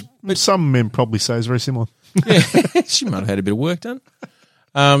 which some men probably say is very similar. Yeah, she might have had a bit of work done.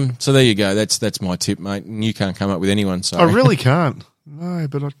 So there you go. That's my tip, mate. And you can't come up with anyone. So I really can't. No,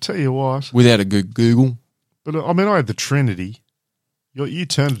 but I'll tell you what. without a good Google. But I mean, I had the Trinity. You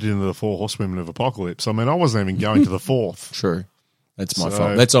turned it into the four horsewomen of apocalypse. I mean, I wasn't even going to the fourth. True. That's my So-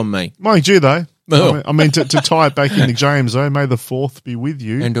 fault. That's on me. Mind you, though. Oh. I mean to tie it back into James, though, may the fourth be with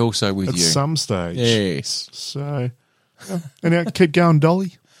you And also with at you. some stage. Yes. So, and now keep going,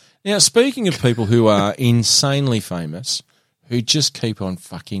 Dolly. Now, speaking of people who are insanely famous, who just keep on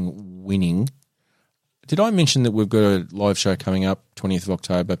fucking winning, did I mention that we've got a live show coming up, 20th of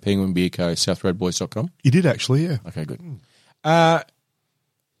October, Penguin Beer Co., southroadboys.com? You did actually, yeah. Okay, good.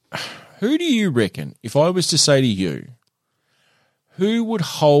 Who do you reckon, if I was to say to you, who would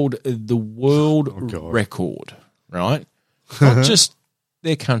hold the world God. record, right? Not just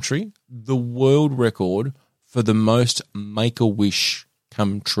their country, the world record for the most Make-A-Wish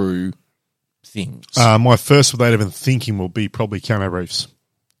come true things. My first without even thinking will be probably Camo Reefs.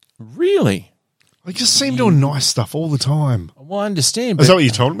 Really? I just seem doing nice stuff all the time. Well, I understand. Is that But, what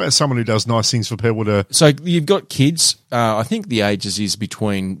you're talking about? Someone who does nice things for people to... so you've got kids, I think the ages is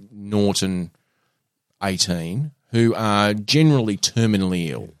between 0 and 18, who are generally terminally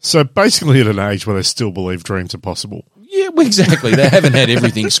ill. So basically at an age where they still believe dreams are possible. Yeah, well, exactly. They haven't had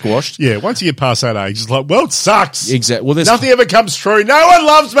everything squashed. Yeah, once you get past that age, it's like, well, it sucks. Exactly. Well, there's Nothing ever comes true. No one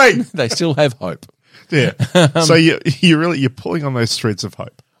loves me. they still have hope. Yeah. So you're pulling on those threads of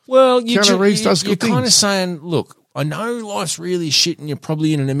hope. Well, Keanu Reeves does you're good kind of things. saying, look, I know life's really shit and you're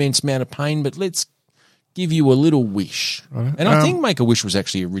probably in an immense amount of pain, but let's give you a little wish. And I think Make-A-Wish was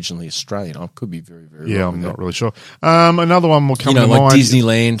actually originally Australian. I could be very, very Yeah, wrong. I'm with not really sure. Another one will that. come You know, to like mind.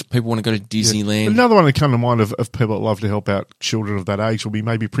 Disneyland. People want to go to Disneyland. Another one that come to mind of people that love to help out children of that age will be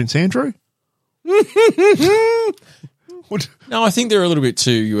maybe Prince Andrew. What? No, I think they're a little bit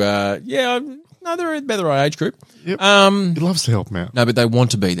too, no, they're about the right age group. Yep. Um, He loves to help them out. No, but they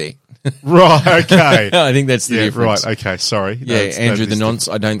want to be there. Right, okay. I think that's the Yeah, difference. right, okay, sorry. Yeah, Andrew the Nonce,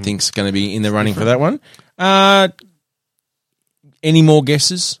 I don't think is going to be in the running for that one. Any more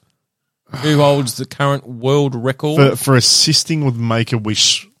guesses? Who holds the current world record? For assisting with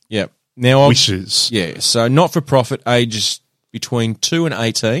Make-A-Wish Yeah. Now, wishes. yeah. So, not for profit, ages between 2 and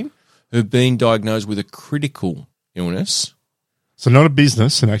 18, who've been diagnosed with a critical illness. So not a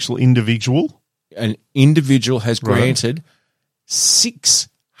business, an actual individual. An individual has Right. granted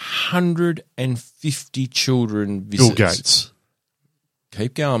 650 children Bill visits. Gates.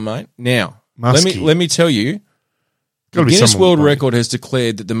 Keep going, mate. Now, Muskie. let me tell you. The Gotta be Guinness someone World with money. Record has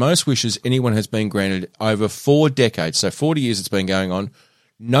declared that the most wishes anyone has been granted over 4 decades, so 40 years it's been going on,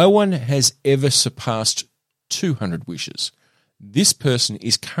 no one has ever surpassed 200 wishes. This person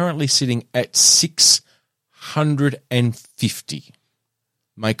is currently sitting at 650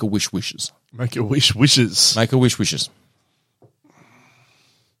 Make-A-Wish wishes. Make-A-Wish wishes. Make-A-Wish wishes.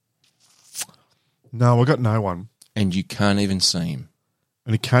 No, I got no one. And you can't even see him.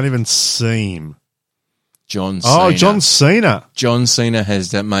 And it can't even seem. John Cena. Oh, John Cena. John Cena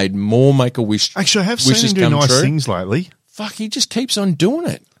has made more Make-A-Wish Actually, I have seen wishes him do come nice true. things lately. Fuck, he just keeps on doing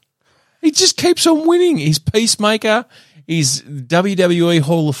it. He just keeps on winning. He's Peacemaker, he's WWE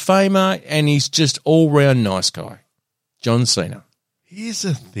Hall of Famer, and he's just all-round nice guy. John Cena. Here's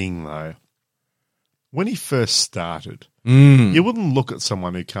the thing, though. When he first started, Mm. you wouldn't look at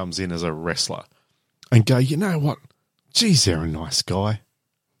someone who comes in as a wrestler and go, you know what? Geez, they're a nice guy.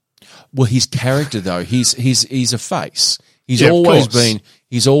 Well, his character though, he's a face. He's Yeah, of always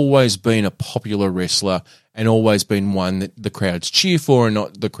course. been a popular wrestler and always been one that the crowds cheer for and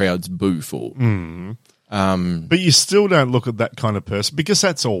not the crowds boo for. But you still don't look at that kind of person because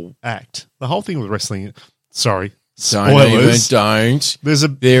that's all act. The whole thing with wrestling, sorry, Don't even, spoilers. don't. There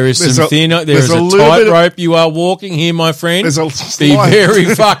There is some thin. There there's is a little bit of- tightrope you are walking here, my friend. There's a Be slight-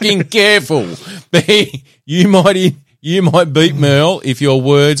 very fucking careful. You might beat Merle if your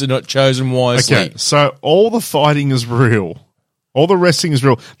words are not chosen wisely. Okay, so all the fighting is real. All the wrestling is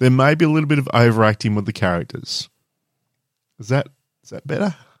real. There may be a little bit of overacting with the characters. Is that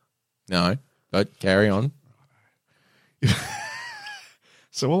better? No, but carry on.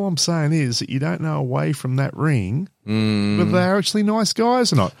 So all I'm saying is that you don't know away from that ring whether they're actually nice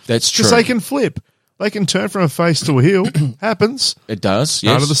guys or not. That's Because true. they can flip. They can turn from a face to a heel. Happens. It does.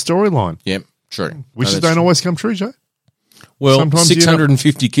 Part Yes. of the storyline. Yep. True. Wishes No, that's don't true. always come true, Joe. Well, sometimes you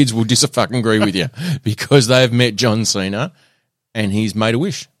 650 kids will fucking agree with you because they've met John Cena and he's made a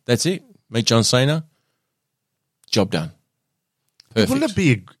wish. That's it. Meet John Cena. Job done. Perfect. Wouldn't it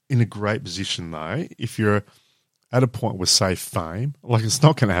be in a great position, though, if you're at a point with, say, fame. Like, it's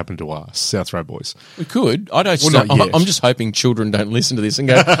not going to happen to us, South Road boys. We could. I don't. Well, not yet. I'm just hoping children don't listen to this and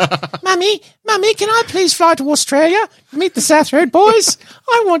go, Mummy, can I please fly to Australia to meet the South Road boys?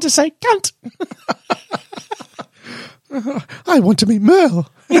 I want to say cunt. I want to meet Merle.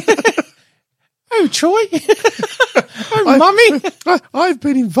 Oh, Troy. Oh, Mummy. I've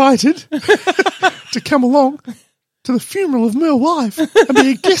been invited to come along to the funeral of Merle Wife and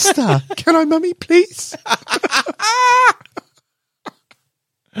be a guest star. Can I, Mummy, please?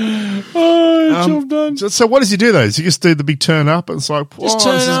 Job done. So what does he do, though? Does he just do the big turn up and it's like, Just this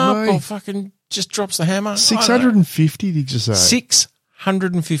turn is up me? or fucking just drops the hammer. 650, did you say?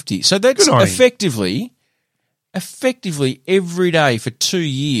 650. So that's Good on him. effectively every day for 2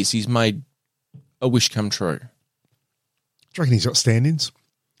 years he's made a wish come true. Do you reckon he's got stand-ins? Do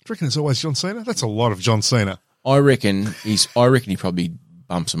you reckon it's always John Cena? That's a lot of John Cena. I reckon he probably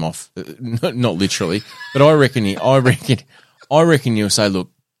bumps him off, not literally, but I reckon he'll say, look,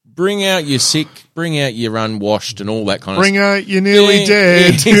 bring out your sick, bring out your unwashed and all that kind of stuff. Bring out your nearly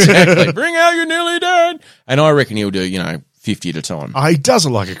dead. Yeah, exactly. Bring out your nearly dead. And I reckon he'll do, 50 at a time. He does it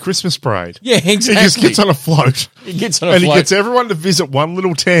like a Christmas parade. Yeah, exactly. He just gets on a float. He gets on a and float. he gets everyone to visit one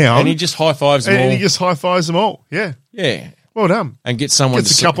little town. And he just high-fives them all. And he just high-fives them all. Yeah. Yeah. Well done. And gets someone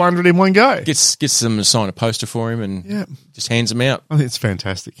Gets a couple hundred in one go. Gets them to sign a poster for him and Yeah. just hands them out. I think it's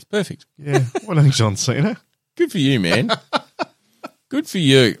fantastic. Perfect. Yeah. Well done, John Cena. Good for you, man. Good for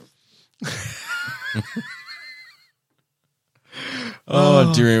you.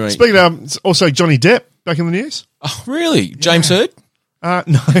 Oh, dear me. Speaking of, also Johnny Depp back in the news. Oh, really? James Heard?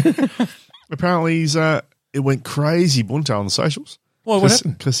 No. Apparently it went crazy bunter on the socials. Why, what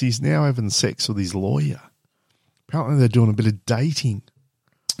happened? Because he's now having sex with his lawyer. Apparently they're doing a bit of dating.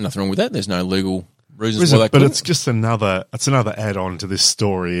 Nothing wrong with that. There's no legal reasons why they But couldn't. it's just another add-on to this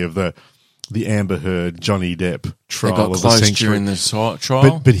story of the Amber Heard Johnny Depp They trial got of the close century. during the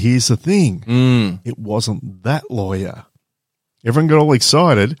trial. But here's the thing. Mm. It wasn't that lawyer. Everyone got all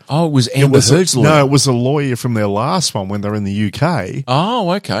excited. Oh, it was Amber Heard's lawyer. No, it was a lawyer from their last one when they were in the UK.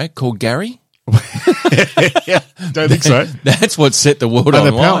 Oh, okay. Called Gary? Don't think so. That's what set the world And on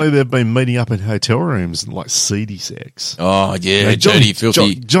apparently fire. they've been meeting up in hotel rooms and like seedy sex. Oh, yeah. Now, Dirty,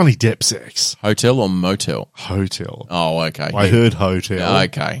 filthy. Johnny Depp sex. Hotel or motel? Hotel. Oh, okay. I heard hotel. Yeah,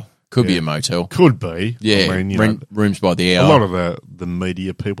 okay. Could be a motel. Could be. Yeah. I mean, Rent rooms by the hour. a lot of the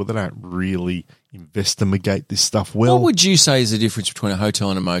media people, they don't really investigate this stuff well. What would you say is the difference between a hotel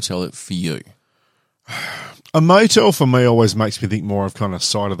and a motel for you? A motel for me always makes me think more of kind of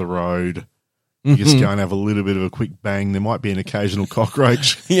side of the road. You just go and have a little bit of a quick bang. There might be an occasional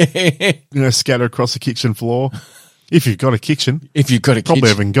cockroach, Yeah. scatter across the kitchen floor. If you've got a kitchen. If you've got a Probably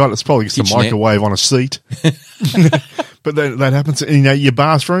kitchen. haven't got it. It's probably just a Kitchenette. microwave on a seat. But that happens. Your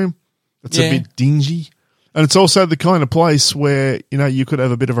bathroom, it's Yeah. a bit dingy. And it's also the kind of place where, you could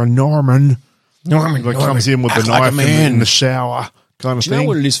have a bit of a Norman that comes in with the Act like a knife man. in the shower kind of Do you thing. know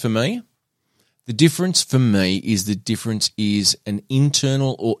what it is for me? The difference for me is an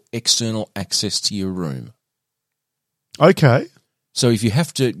internal or external access to your room. Okay. So if you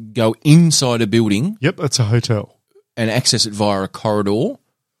have to go inside a building Yep, that's a hotel. and access it via a corridor,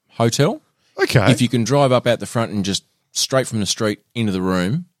 hotel. Okay. If you can drive up out the front and just straight from the street into the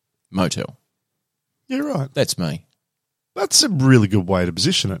room, motel. You're right. That's me. That's a really good way to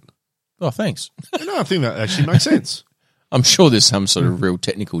position it. Oh, thanks. I think that actually makes sense. I'm sure there's some sort of real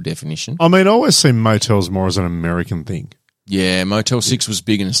technical definition. I mean, I always see motels more as an American thing. Yeah, Motel 6 was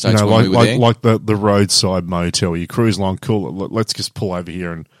big in the States when we were there. like the roadside motel. You cruise along, cool. Let's just pull over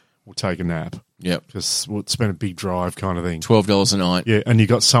here and we'll take a nap. Yep. Because it's been a big drive kind of thing. $12 a night. Yeah, and you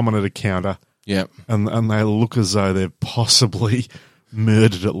got someone at a counter, Yep. and they look as though they've possibly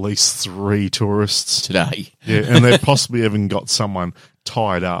murdered at least 3 tourists. Today. Yeah, and they've possibly even got someone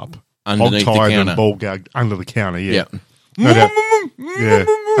tied up, Underneath the hog-tied counter. and ball gagged under the counter. Yeah, Yep. No doubt. Yeah,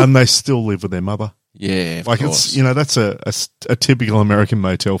 and they still live with their mother. Yeah, of Like course. it's that's a typical American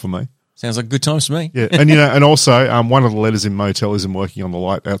motel for me. Sounds like good times to me. Yeah, and also one of the letters in motel isn't working on the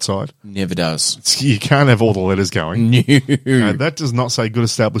light outside. Never does. You can't have all the letters going. No. No, that does not say good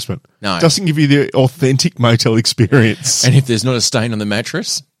establishment. No. Doesn't give you the authentic motel experience. And if there's not a stain on the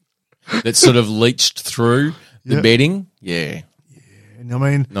mattress that's sort of leached through the Yep. bedding, yeah, And I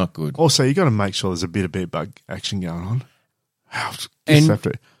mean, not good. also you got to make sure there's a bit of bed bug action going on. Just And- have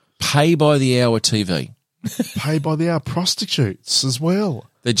to Pay by the hour TV. pay by the hour prostitutes as well.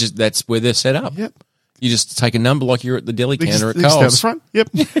 That's where they're set up. Yep. You just take a number like you're at the deli They counter at just down the Coles. front.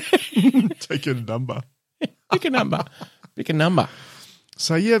 Yep. Take a number. Pick a number. Pick a number.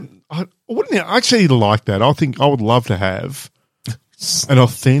 So yeah, I wouldn't actually like that. I think I would love to have an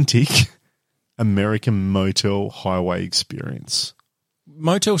authentic American motel highway experience?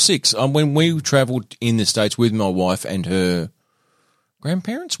 Motel 6. When we travelled in the States with my wife and her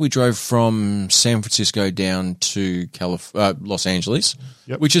grandparents, we drove from San Francisco down to Los Angeles,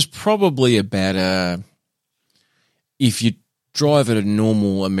 which is probably about if you drive at a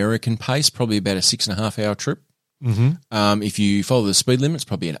normal American pace, probably about a 6.5 hour trip. Mm-hmm. If you follow the speed limit, it's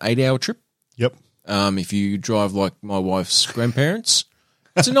probably an 8 hour trip. Yep. If you drive like my wife's grandparents,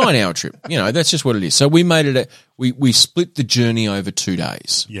 it's a 9 hour trip. You know, that's just what it is. So we made it. We split the journey over 2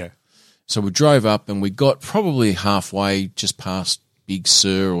 days. Yeah. So we drove up and we got probably halfway, just past Big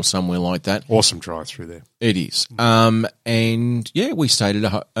Sur or somewhere like that. Awesome drive through there. It is. And yeah, we stayed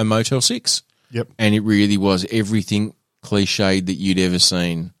at a Motel 6. Yep. And it really was everything cliched that you'd ever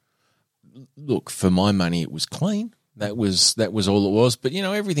seen. Look, for my money, it was clean. That was all it was. But, you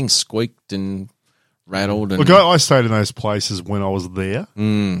know, everything squeaked and rattled. And Look, I stayed in those places when I was there,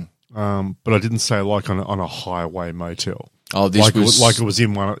 but I didn't stay like on a highway motel. Oh, this like was it was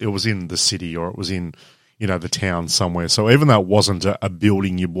in one. It was in the city, or it was in, you know, the town somewhere. So even though it wasn't a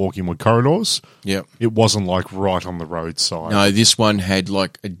building you walk in with corridors, yeah, it wasn't like right on the roadside. No, this one had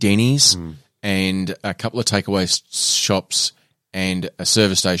like a Denny's and a couple of takeaway shops and a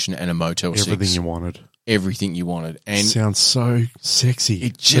service station and a Motel 6. Everything you wanted. Everything you wanted. And sounds so sexy.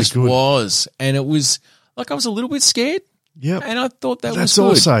 it just was. And it was like I was a little bit scared. Yep. And I thought that was That's good.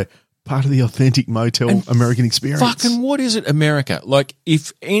 also part of the authentic motel American experience. Fucking what is it, America? Like,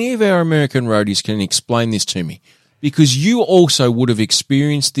 if any of our American roadies can explain this to me, because you also would have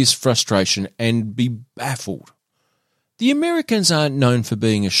experienced this frustration and be baffled. The Americans aren't known for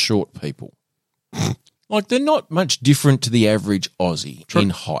being a short people. Like, they're not much different to the average Aussie in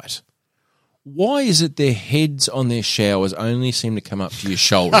height. Why is it their heads on their showers only seem to come up to your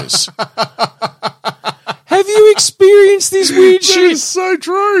shoulders? Have you experienced this weird That shit? is so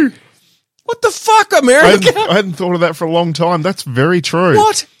true. What the fuck, America? I hadn't thought of that for a long time. That's very true.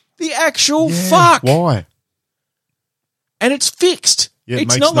 What the actual Yeah. fuck? Why? And it's fixed. Yeah, it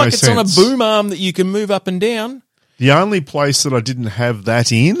it's makes not no like it's on a sense. boom arm that you can move up and down. The only place that I didn't have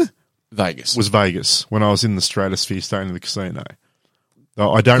that in Vegas. was Vegas when I was in the Stratosphere staying in the casino.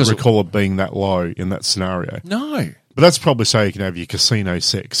 Though I don't recall it being that low in that scenario. No. But that's probably so you can have your casino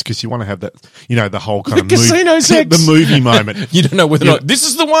sex because you want to have that, you know, the whole kind of casino sex. the movie moment. You don't know whether or not this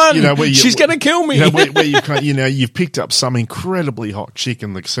is the one. You know, where She's going to kill me. You know, where you've picked up some incredibly hot chick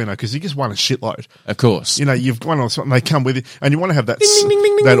in the casino because you just want a shitload. Of course. You know, you've gone on something, they come with it, and you want to have that Ding, ding,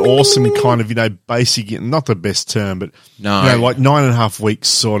 ding, ding, that ding, ding, awesome ding, ding. kind of, you know, basic, not the best term, but No. you know, like 9.5 weeks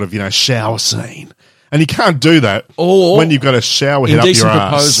sort of, you know, shower scene. And you can't do that Or when you've got a shower head up your indecent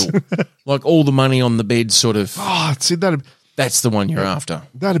ass. proposal. Like all the money on the bed sort of. Oh, see, That's the one you're after.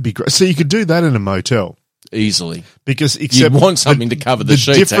 that'd be great. So you could do that in a motel. Easily. Because You'd want something to cover the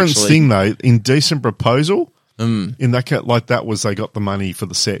sheets, difference actually. thing though, indecent proposal, in that like that was they got the money for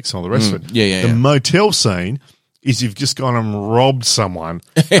the sex and all the rest of it. Yeah. The motel scene is you've just gone and robbed someone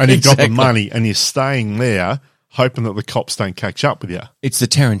and you've got the money and you're staying there hoping that the cops don't catch up with you. It's the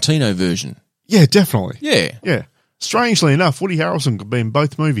Tarantino version. Yeah, definitely. Yeah. Yeah. Strangely enough, Woody Harrelson could be in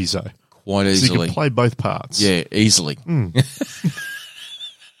both movies though. Quite So you easily. could play both parts. Yeah, easily.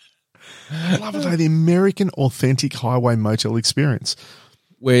 I love it though, the American authentic highway motel experience.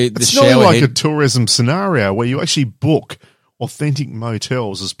 Where the It's not shower like a head. tourism scenario where you actually book authentic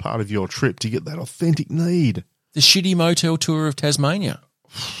motels as part of your trip to get that authentic need. The shitty motel tour of Tasmania.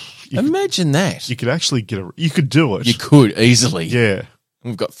 Imagine that. You could actually you could do it. You could easily. Yeah.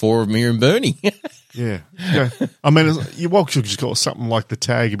 We've got 4 of me and Bernie. Yeah. I mean, you should just call something like the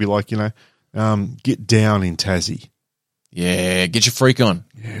tag. It'd be like, you know, get down in Tassie. Yeah, get your freak on.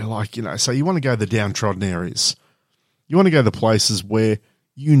 Yeah, like, you know, so you want to go to the downtrodden areas. You want to go to the places where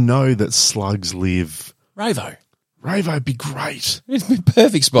you know that slugs live. Ravo. Ravo would be great. It's the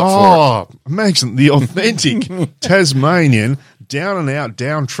perfect spot for Oh, imagine the authentic Tasmanian down and out,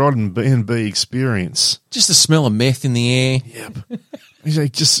 downtrodden B&B experience. it. Just the smell of meth in the air. Yep.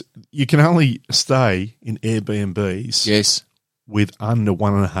 You can only stay in Airbnbs Yes. with under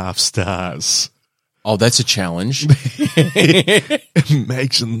 1.5 stars. Oh, that's a challenge.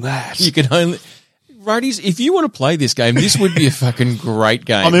 Imagine that. You can only... Righties, if you want to play this game, this would be a fucking great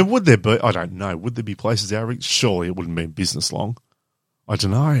game. I mean, would there be? I don't know. Would there be places out? Surely it wouldn't be in business long. I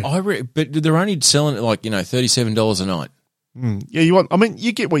don't know. but they're only selling it like, $37 a night. Yeah,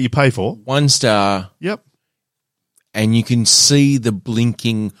 you get what you pay for. 1 star, Yep. and you can see the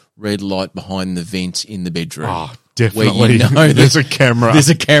blinking red light behind the vent in the bedroom. Oh, definitely. Where you know there's a camera. There's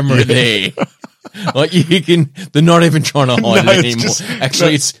a camera there. Like they're not even trying to hide No, it it's anymore. just-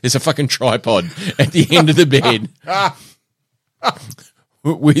 Actually, it's a fucking tripod at the end of the bed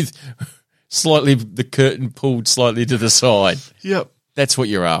with slightly the curtain pulled slightly to the side. Yep. That's what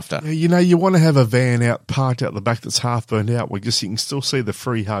you're after. Yeah, you know, you want to have a van out parked out the back that's half burned out where just you can still see the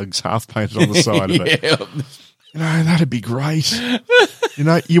free hugs half painted on the side of it. Yeah. You know, that'd be great. You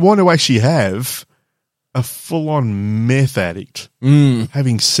know, you want to actually have a full-on meth addict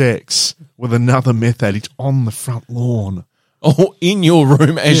having sex with another meth addict on the front lawn. Oh, in your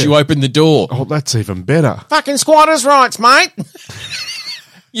room as you open the door. Oh, that's even better. Fucking squatters' rights, mate.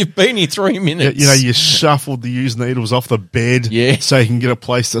 You've been here 3 minutes. You know, you shuffled the used needles off the bed Yeah. so you can get a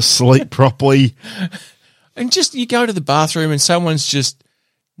place to sleep properly. And just you go to the bathroom and someone's just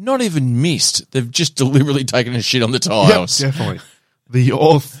not even missed. They've just deliberately taken a shit on the tiles. Yep, definitely. The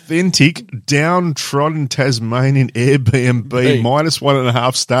authentic, downtrodden Tasmanian Airbnb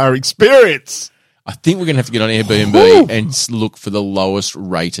 -1.5 star experience. I think we're going to have to get on Airbnb and look for the lowest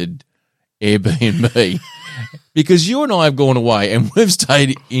rated Airbnb because you and I have gone away and we've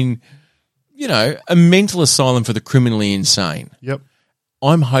stayed in, you know, a mental asylum for the criminally insane. Yep.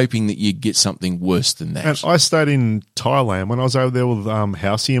 I'm hoping that you get something worse than that. And I stayed in Thailand when I was over there with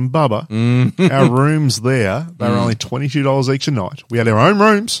Housey and Bubba. Our rooms there, they were only $22 each a night. We had our own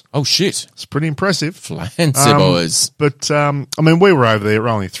rooms. Oh, shit. It's pretty impressive. Fancy boys. But, I mean, we were over there,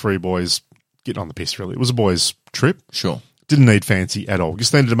 only 3 boys getting on the piss, really. It was a boys' trip. Sure. Didn't need fancy at all.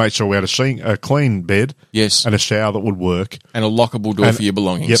 Just needed to make sure we had a clean bed. Yes. And a shower that would work. And a lockable door for your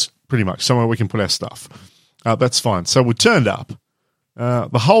belongings. Yep, pretty much. Somewhere we can put our stuff. That's fine. So we turned up.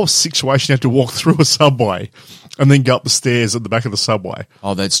 The whole situation had to walk through a subway and then go up the stairs at the back of the subway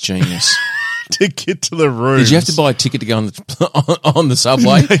Oh, that's genius. to get to the room. Did you have to buy a ticket to go on the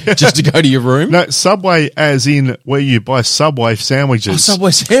subway just to go to your room? No, Subway as in where you buy Subway sandwiches. Oh,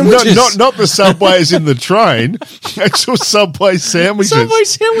 Subway sandwiches. Not the Subway as in the train. Actual Subway sandwiches. Subway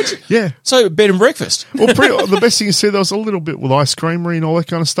sandwiches. Yeah. So bed and breakfast. Well, the best thing you see, there was a little bit with ice creamery and all that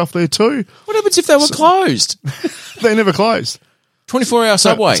kind of stuff there too. What happens if they were closed? They never closed. 24-hour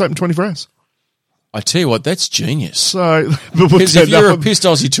Subway. It's open 24 hours. I tell you what, that's genius. So, Because if you're a pissed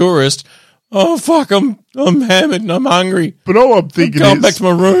Aussie tourist, oh fuck, I'm hammered and I'm hungry. But all I'm thinking Going is, back to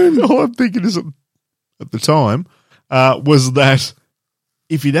my room. all I'm thinking is at the time was that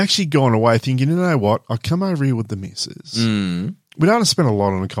if you'd actually gone away thinking, you know what, I come over here with the missus. We don't want to spend a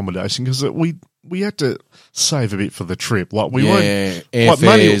lot on accommodation because we had to save a bit for the trip. Like we weren't, like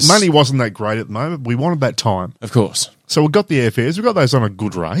money wasn't that great at the moment. We wanted that time, Of course. so we got the airfares. We got those on a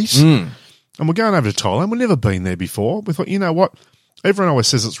good rate, and we're going over to Thailand. We've never been there before. We thought, you know what, everyone always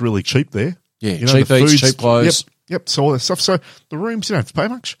says it's really cheap there. Yeah, You know, cheap the eats, food's- cheap clothes. Yep. So all that stuff. So the rooms, you don't have to pay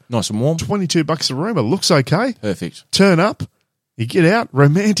much. Nice and warm. $22 a room. It looks okay. Perfect. Turn up, you get out,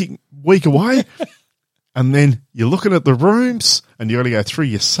 romantic week away, and then you're looking at the rooms, and you got to go through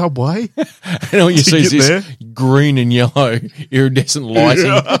your subway. And all you see is get this there. green and yellow iridescent lighting.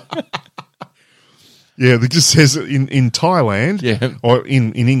 Yeah, that just says it in Thailand, Yeah. or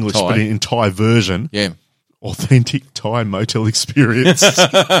in English, Thai. but in Thai version, Yeah. authentic Thai motel experience.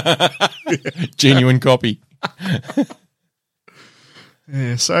 Genuine copy.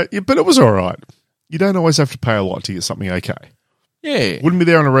 Yeah, so but it was all right. You don't always have to pay a lot to get something okay. Yeah. Wouldn't be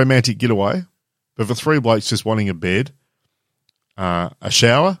there on a romantic getaway, but for 3 blokes just wanting a bed, a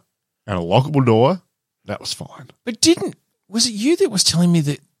shower, and a lockable door, that was fine. But was it you that was telling me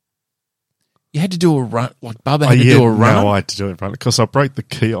that you had to do a run, like Bubba had to do a run? No, I had to do it in front because I broke the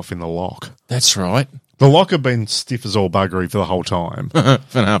key off in the lock. That's right. The lock had been stiff as all buggery for the whole time. For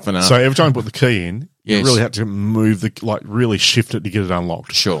half an hour. So every time I put the key in, Yes. you really had to move really shift it to get it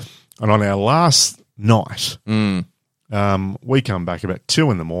unlocked. Sure. And on our last night, we come back about 2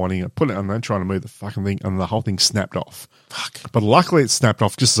 in the morning. I put it on there trying to move the fucking thing, and the whole thing snapped off. Fuck. But luckily, it snapped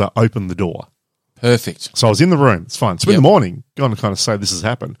off just as I opened the door. Perfect. So I was in the room. It's fine. So in Yep. the morning, going to kind of say this has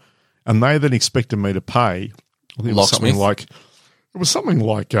happened, and they then expected me to pay. I think it was something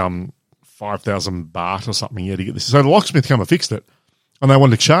like 5,000 baht or something. Yeah, to get this. So the locksmith came and fixed it, and they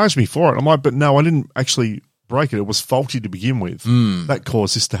wanted to charge me for it. I'm like, but no, I didn't actually break it. It was faulty to begin with. That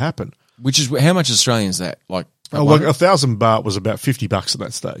caused this to happen. Which is how much Australian is that? Like, Oh, like 1,000 baht was about $50 at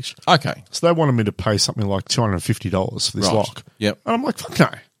that stage. okay. So they wanted me to pay something like $250 for this Right. lock. Yep. And I'm like, fuck no.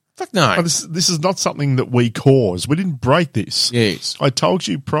 Fuck no. Oh, this is not something that we caused. We didn't break this. Yes. I told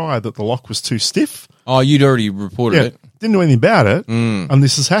you prior that the lock was too stiff. Oh, you'd already reported Yeah. it. Didn't know anything about it. And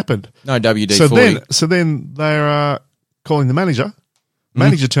this has happened. No WD-40. So then they're calling the manager.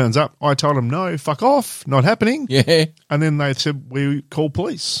 Manager turns up. I told him, no, fuck off. Not happening. Yeah. And then they said, we call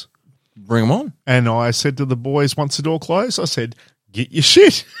police. Bring them on. And I said to the boys, once the door closed, I said, get your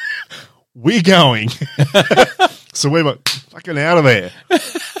shit. We're going. So we were fucking out of there.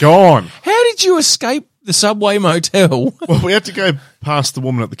 Gone. How did you escape the Subway Motel. Well, we had to go past the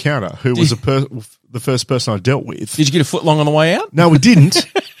woman at the counter who was the first person I dealt with. Did you get a foot long on the way out? No, we didn't.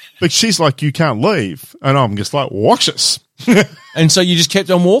 But she's like, you can't leave. And I'm just like, watch us. And so you just kept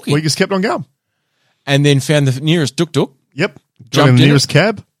on walking We just kept on going. and then found the nearest tuk-tuk. Yep. Got Jumped in the in nearest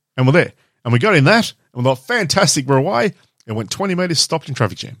cab and we're there. And we got in that and we thought, fantastic, we're away. And went 20 metres, stopped in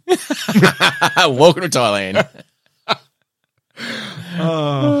traffic jam. Welcome to Thailand.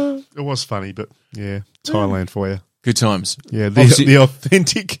 It was funny, but yeah, Thailand for you. Good times. Yeah, Obviously- the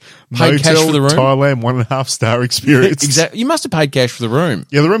authentic Paid cash motel for the room? Thailand 1.5 star experience. Exactly. You must have paid cash for the room.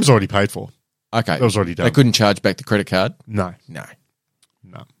 Yeah, the room's already paid for. Okay. That was already done. They couldn't charge back the credit card? No. No.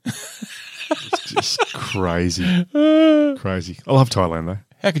 It's just crazy. Crazy. I love Thailand, though.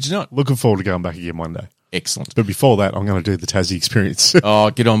 How could you not? Looking forward to going back again one day. Excellent. But before that, I'm going to do the Tassie experience. Oh,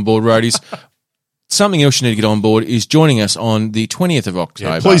 get on board, roadies. Something else you need to get on board is joining us on the 20th of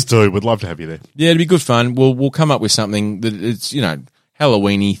October. Yeah, please do. We'd love to have you there. Yeah, it'd be good fun. We'll come up with something that it's,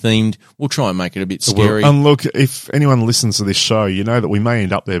 Halloween-y themed. We'll try and make it a bit scary. And look, if anyone listens to this show, you know that we may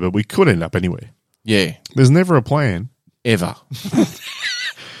end up there, but we could end up anywhere. Yeah. There's never a plan. Ever.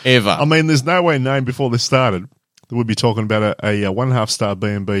 Ever. I mean, there's no way known before this started that we'd be talking about a 1.5 star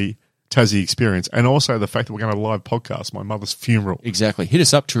B&B Tassie experience, and also the fact that we're going to live podcast my mother's funeral. Exactly. Hit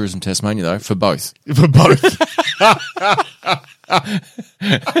us up, Tourism Tasmania, though, for both. For both.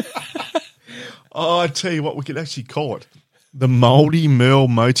 Oh, I tell you what, we could actually call it the Mouldy Mill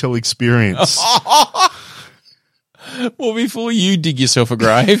Motel Experience. Well, before you dig yourself a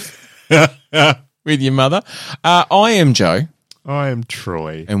grave with your mother, I am Joe, I am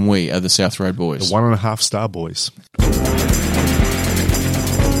Troy. and we are the South Road Boys. The 1.5 star boys.